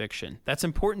that conviction. That's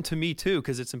important to me too,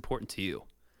 because it's important to you.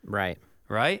 Right.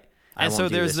 Right. And so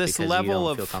there's this level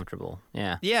of feel comfortable.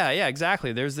 Yeah. Yeah,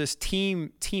 exactly. There's this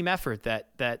team effort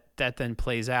that then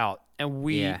plays out, and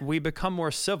we become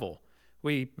more civil.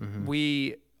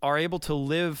 We are able to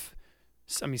live.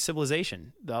 I mean,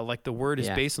 civilization. Like the word is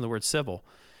based on the word civil.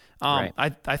 Right.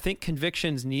 I think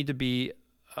convictions need to be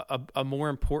a more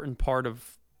important part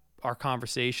of our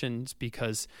conversations,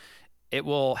 because it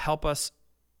will help us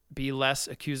be less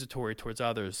accusatory towards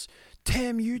others.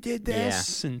 Tim, you did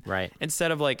this. And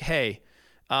instead of like, hey,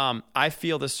 I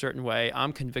feel this certain way,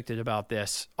 I'm convicted about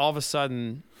this. All of a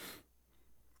sudden,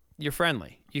 you're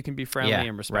friendly. You can be friendly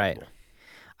and respectful. Right.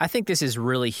 I think this is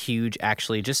really huge,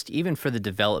 actually, just even for the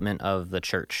development of the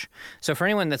church. So for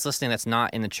anyone that's listening that's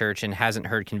not in the church and hasn't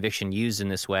heard conviction used in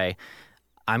this way,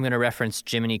 I'm going to reference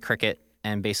Jiminy Cricket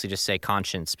and basically just say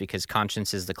conscience, because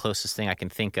conscience is the closest thing I can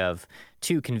think of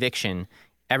to conviction.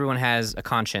 Everyone has a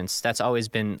conscience. That's always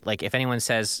been, like, if anyone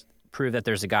says, prove that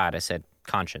there's a God, I said,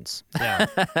 conscience. Yeah.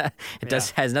 It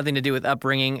has nothing to do with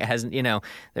upbringing. It has,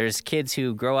 there's kids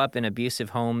who grow up in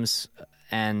abusive homes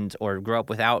or grow up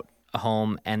without a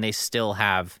home, and they still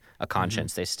have a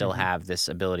conscience. They still have this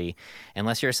ability,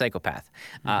 unless you're a psychopath.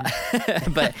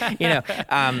 But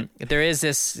there is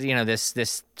this,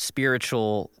 this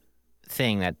spiritual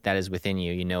thing that is within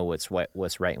you. You know what's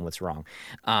right and what's wrong.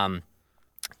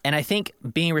 And I think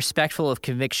being respectful of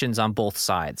convictions on both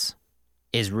sides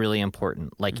is really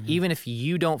important. Like, even if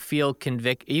you don't feel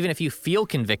even if you feel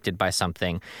convicted by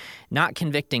something, not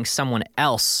convicting someone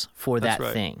else for that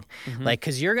thing. Like,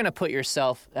 because you're going to put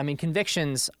yourself,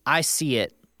 convictions, I see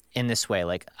it in this way.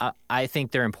 Like, I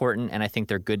think they're important and I think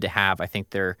they're good to have. I think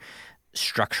they're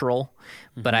structural,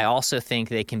 but I also think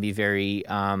they can be very,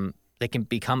 they can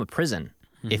become a prison.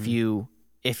 If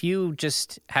you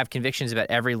just have convictions about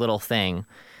every little thing,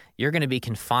 you're going to be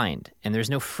confined, and there's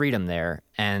no freedom there.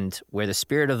 And where the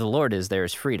Spirit of the Lord is, there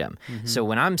is freedom. So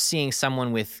when I'm seeing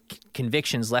someone with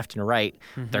convictions left and right,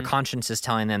 their conscience is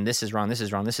telling them this is wrong, this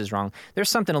is wrong, this is wrong,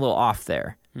 there's something a little off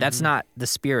there. That's not the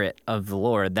Spirit of the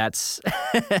Lord. That's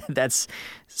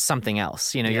something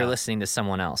else. You're listening to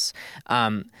someone else.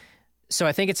 So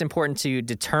I think it's important to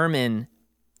determine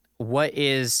what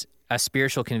is a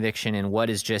spiritual conviction and what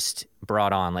is just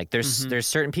brought on. Like there's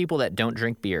certain people that don't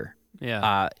drink beer.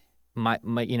 Yeah.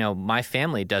 My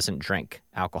family doesn't drink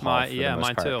alcohol. For the most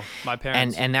mine part. too. My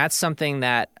parents. And that's something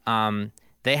that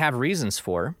they have reasons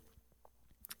for,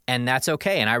 and that's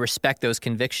okay. And I respect those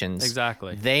convictions.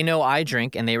 Exactly. They know I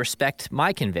drink, and they respect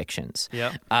my convictions.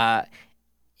 Yep.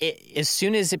 As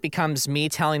soon as it becomes me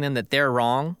telling them that they're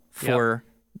wrong for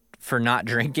not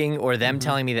drinking, or them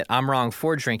telling me that I'm wrong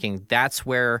for drinking, that's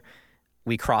where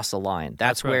we cross the line.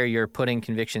 That's where you're putting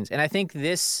convictions. And I think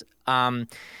this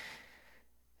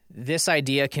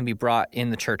idea can be brought in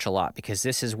the church a lot, because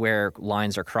this is where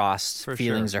lines are crossed,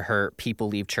 feelings are hurt, people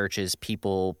leave churches,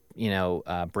 people,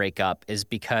 break up, is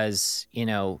because,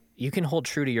 you can hold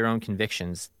true to your own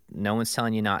convictions. No one's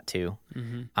telling you not to.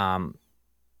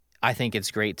 I think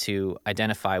it's great to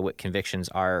identify what convictions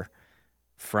are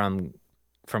from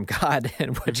God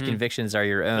and which convictions are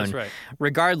your own. That's right.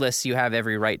 Regardless, you have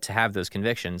every right to have those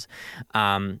convictions.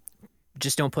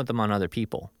 Just don't put them on other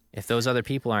people. If those other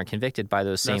people aren't convicted by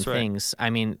those same things,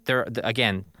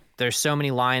 there's so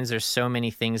many lines, there's so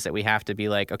many things that we have to be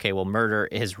like, okay, well, murder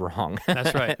is wrong.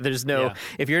 That's right. There's no,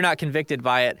 if you're not convicted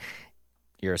by it,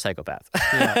 you're a psychopath.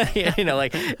 Yeah. You know,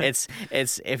 like it's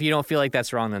if you don't feel like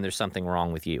that's wrong, then there's something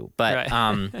wrong with you. But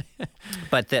Right.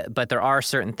 but there are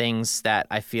certain things that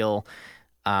I feel,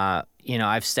 you know,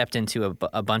 I've stepped into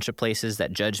a bunch of places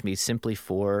that judged me simply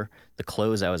for the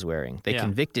clothes I was wearing. They Yeah.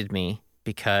 convicted me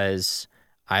because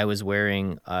I was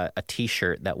wearing a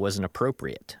T-shirt that wasn't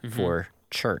appropriate for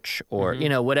church or, you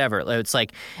know, whatever. It's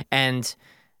like, and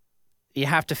you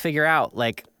have to figure out,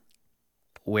 like,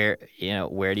 where do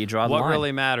you draw the What line?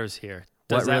 really matters here?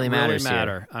 Does What that really matters here?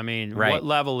 matter? I mean, Right. what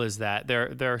level is that?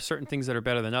 There are certain things that are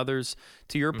better than others.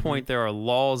 To your point, there are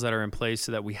laws that are in place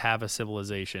so that we have a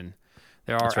civilization.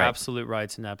 There are That's right. absolute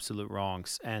rights and absolute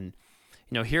wrongs. And,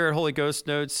 you know, here at Holy Ghost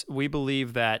Notes, we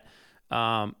believe that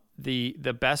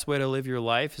the best way to live your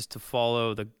life is to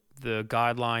follow the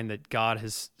guideline that God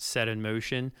has set in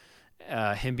motion.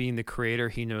 Him being the creator,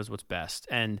 he knows what's best.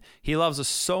 And he loves us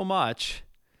so much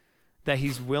that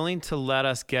he's willing to let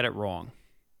us get it wrong.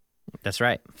 That's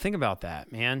right. Think about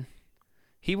that, man.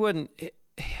 He wouldn't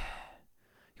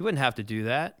have to do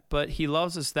that, but he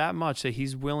loves us that much that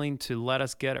he's willing to let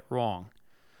us get it wrong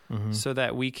so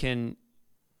that we can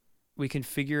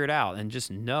figure it out and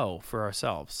just know for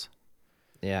ourselves.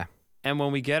 Yeah. And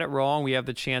when we get it wrong, we have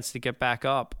the chance to get back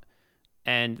up,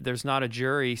 and there's not a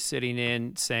jury sitting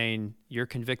in saying you're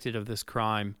convicted of this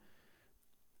crime.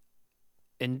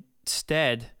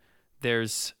 Instead,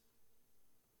 there's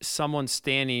someone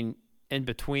standing in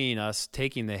between us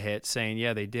taking the hit saying,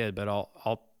 yeah, they did, but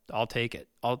I'll take it.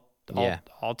 I'll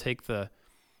take the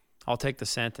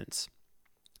sentence.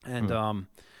 And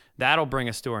that'll bring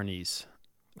us to our knees.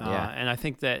 And I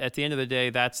think that at the end of the day,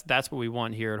 that's what we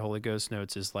want here at Holy Ghost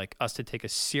Notes, is like us to take a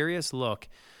serious look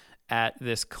at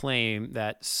this claim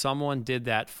that someone did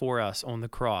that for us on the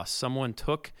cross. Someone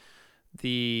took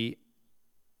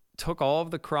all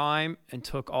of the crime and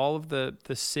took all of the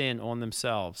sin on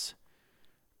themselves,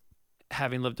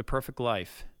 having lived a perfect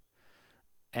life.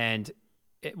 And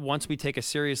once we take a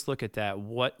serious look at that,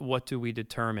 what do we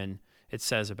determine it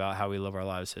says about how we live our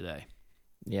lives today?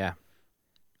 Yeah.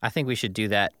 I think we should do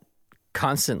that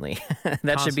constantly.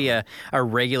 That should be a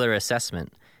regular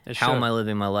assessment. How am I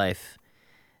living my life?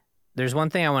 There's one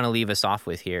thing I want to leave us off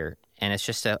with here, and it's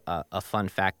just a fun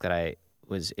fact that it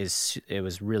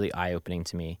was really eye-opening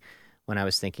to me when I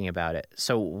was thinking about it.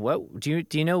 So what do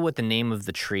you know what the name of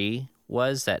the tree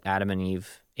was that Adam and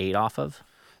Eve ate off of?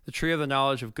 The tree of the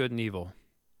knowledge of good and evil.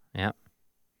 Yeah.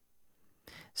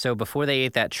 So before they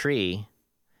ate that tree,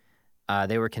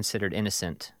 they were considered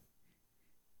innocent,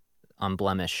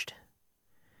 unblemished.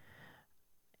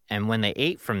 And when they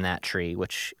ate from that tree,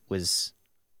 which was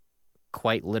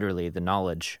quite literally the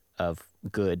knowledge of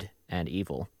good and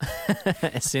evil,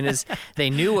 as soon as they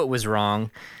knew what was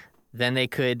wrong, then they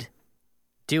could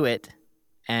do it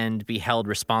and be held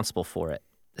responsible for it.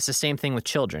 It's the same thing with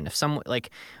children. If someone, like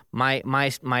my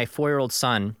 4-year-old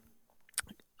son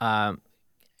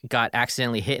got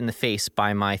accidentally hit in the face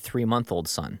by my 3-month-old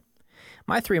son.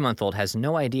 My 3-month-old has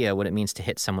no idea what it means to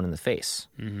hit someone in the face.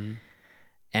 Mm-hmm.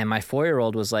 And my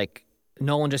 4-year-old was like,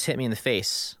 Nolan just hit me in the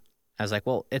face. I was like,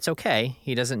 well, it's okay.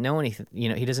 He doesn't know anything. You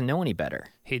know, he doesn't know any better.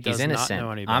 He's innocent. Not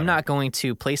know any better. I'm not going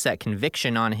to place that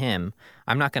conviction on him.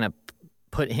 I'm not going to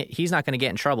he's not going to get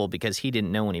in trouble because he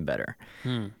didn't know any better.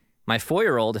 My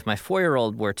 4-year-old, if my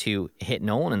 4-year-old were to hit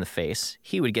Nolan in the face,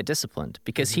 he would get disciplined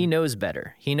because he knows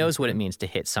better. He knows what it means to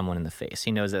hit someone in the face.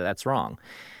 He knows that that's wrong.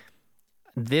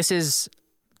 This is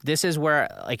where,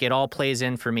 like, it all plays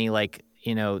in for me. Like,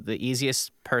 you know, the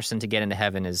easiest person to get into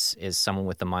heaven is someone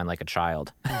with the mind like a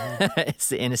child. It's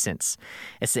the innocence.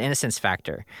 It's the innocence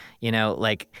factor. You know,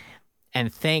 like,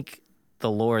 and thank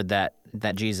the Lord that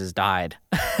Jesus died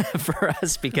for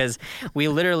us, because we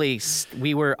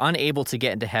were unable to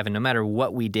get into heaven no matter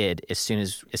what we did. As soon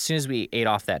as we ate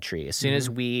off that tree, as soon as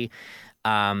we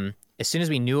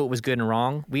knew what was good and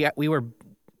wrong, we were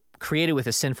created with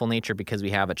a sinful nature because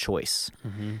we have a choice.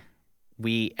 Mm-hmm.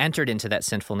 We entered into that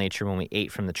sinful nature when we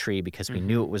ate from the tree because we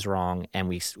knew it was wrong, and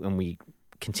we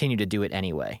continued to do it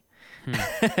anyway.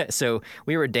 So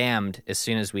we were damned as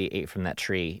soon as we ate from that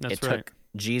tree. That's it right. took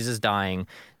Jesus dying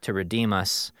to redeem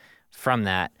us from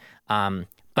that. But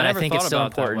I never think thought it's still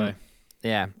about it that important. way.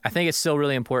 Yeah, I think it's still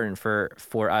really important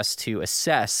for us to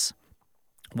assess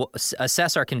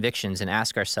our convictions and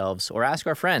ask ourselves or ask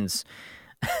our friends,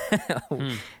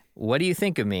 what do you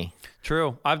think of me?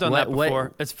 True. I've done that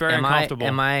before. It's very uncomfortable.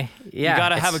 Yeah, you got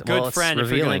to have a good friend if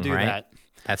you're going to do right? that.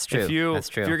 That's true. If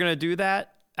you're going to do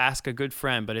that, ask a good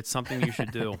friend, but it's something you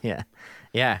should do. Yeah.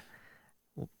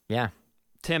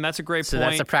 Tim, that's a great So point.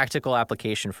 that's a practical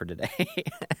application for today.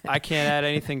 I can't add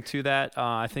anything to that.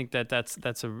 I think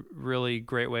that's a really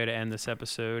great way to end this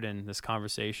episode and this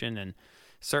conversation. And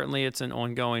certainly it's an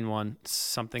ongoing one. It's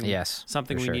something we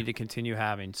sure. need to continue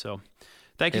having. So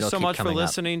thank you It'll so keep much for coming up.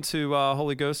 listening to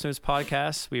Holy Ghost News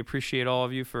podcast. We appreciate all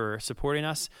of you for supporting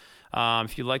us.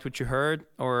 If you liked what you heard,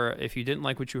 or if you didn't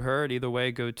like what you heard, either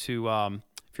way, go to,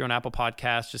 if you're on Apple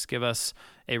Podcasts, just give us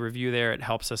a review there. It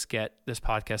helps us get this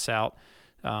podcast out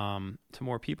to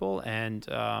more people. And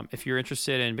if you're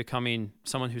interested in becoming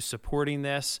someone who's supporting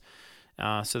this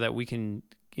so that we can,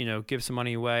 give some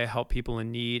money away, help people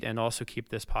in need, and also keep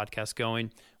this podcast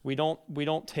going. We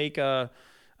don't take a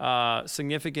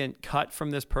significant cut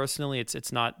from this personally.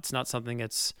 It's not something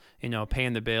that's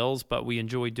paying the bills, but we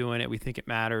enjoy doing it. We think it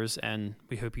matters, and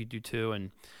we hope you do too.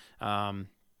 And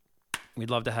we'd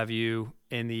love to have you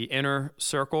in the inner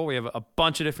circle. We have a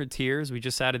bunch of different tiers. We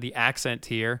just added the accent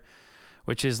tier,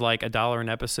 which is like $1 an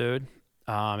episode,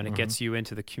 and it gets you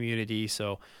into the community.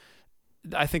 So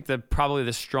I think probably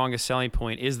the strongest selling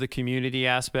point is the community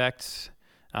aspect.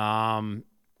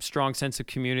 Strong sense of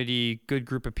community, good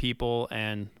group of people,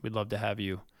 and we'd love to have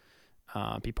you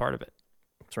be part of it.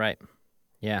 That's right.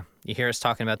 Yeah. You hear us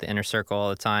talking about the inner circle all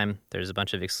the time. There's a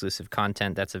bunch of exclusive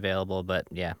content that's available, but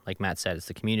yeah, like Matt said, it's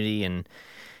the community, and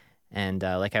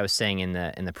like I was saying in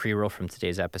the pre-roll from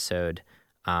today's episode,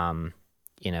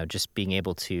 just being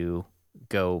able to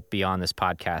go beyond this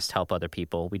podcast, help other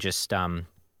people. We just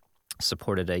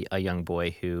supported a young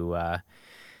boy who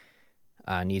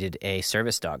needed a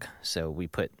service dog, so we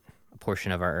put a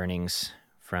portion of our earnings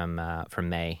from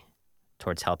May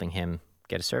towards helping him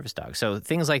get a service dog. So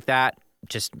things like that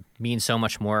just mean so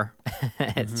much more.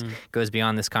 It goes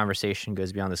beyond this conversation,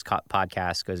 goes beyond this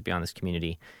podcast, goes beyond this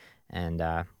community, and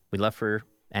we'd love for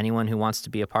anyone who wants to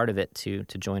be a part of it to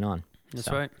join on. That's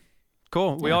right.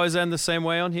 Cool. We always end the same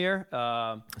way on here.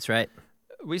 That's right.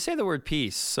 We say the word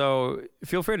peace, so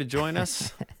feel free to join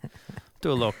us.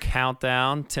 Do a little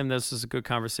countdown. Tim, this was a good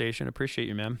conversation. Appreciate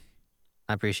you, man.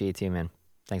 I appreciate you too, man.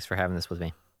 Thanks for having this with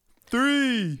me.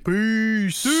 3,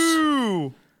 peace.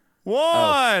 2, 1.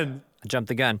 I jumped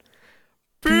the gun.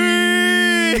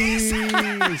 Peace.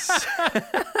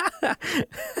 I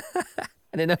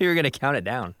didn't know you were going to count it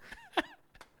down.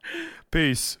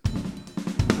 Peace.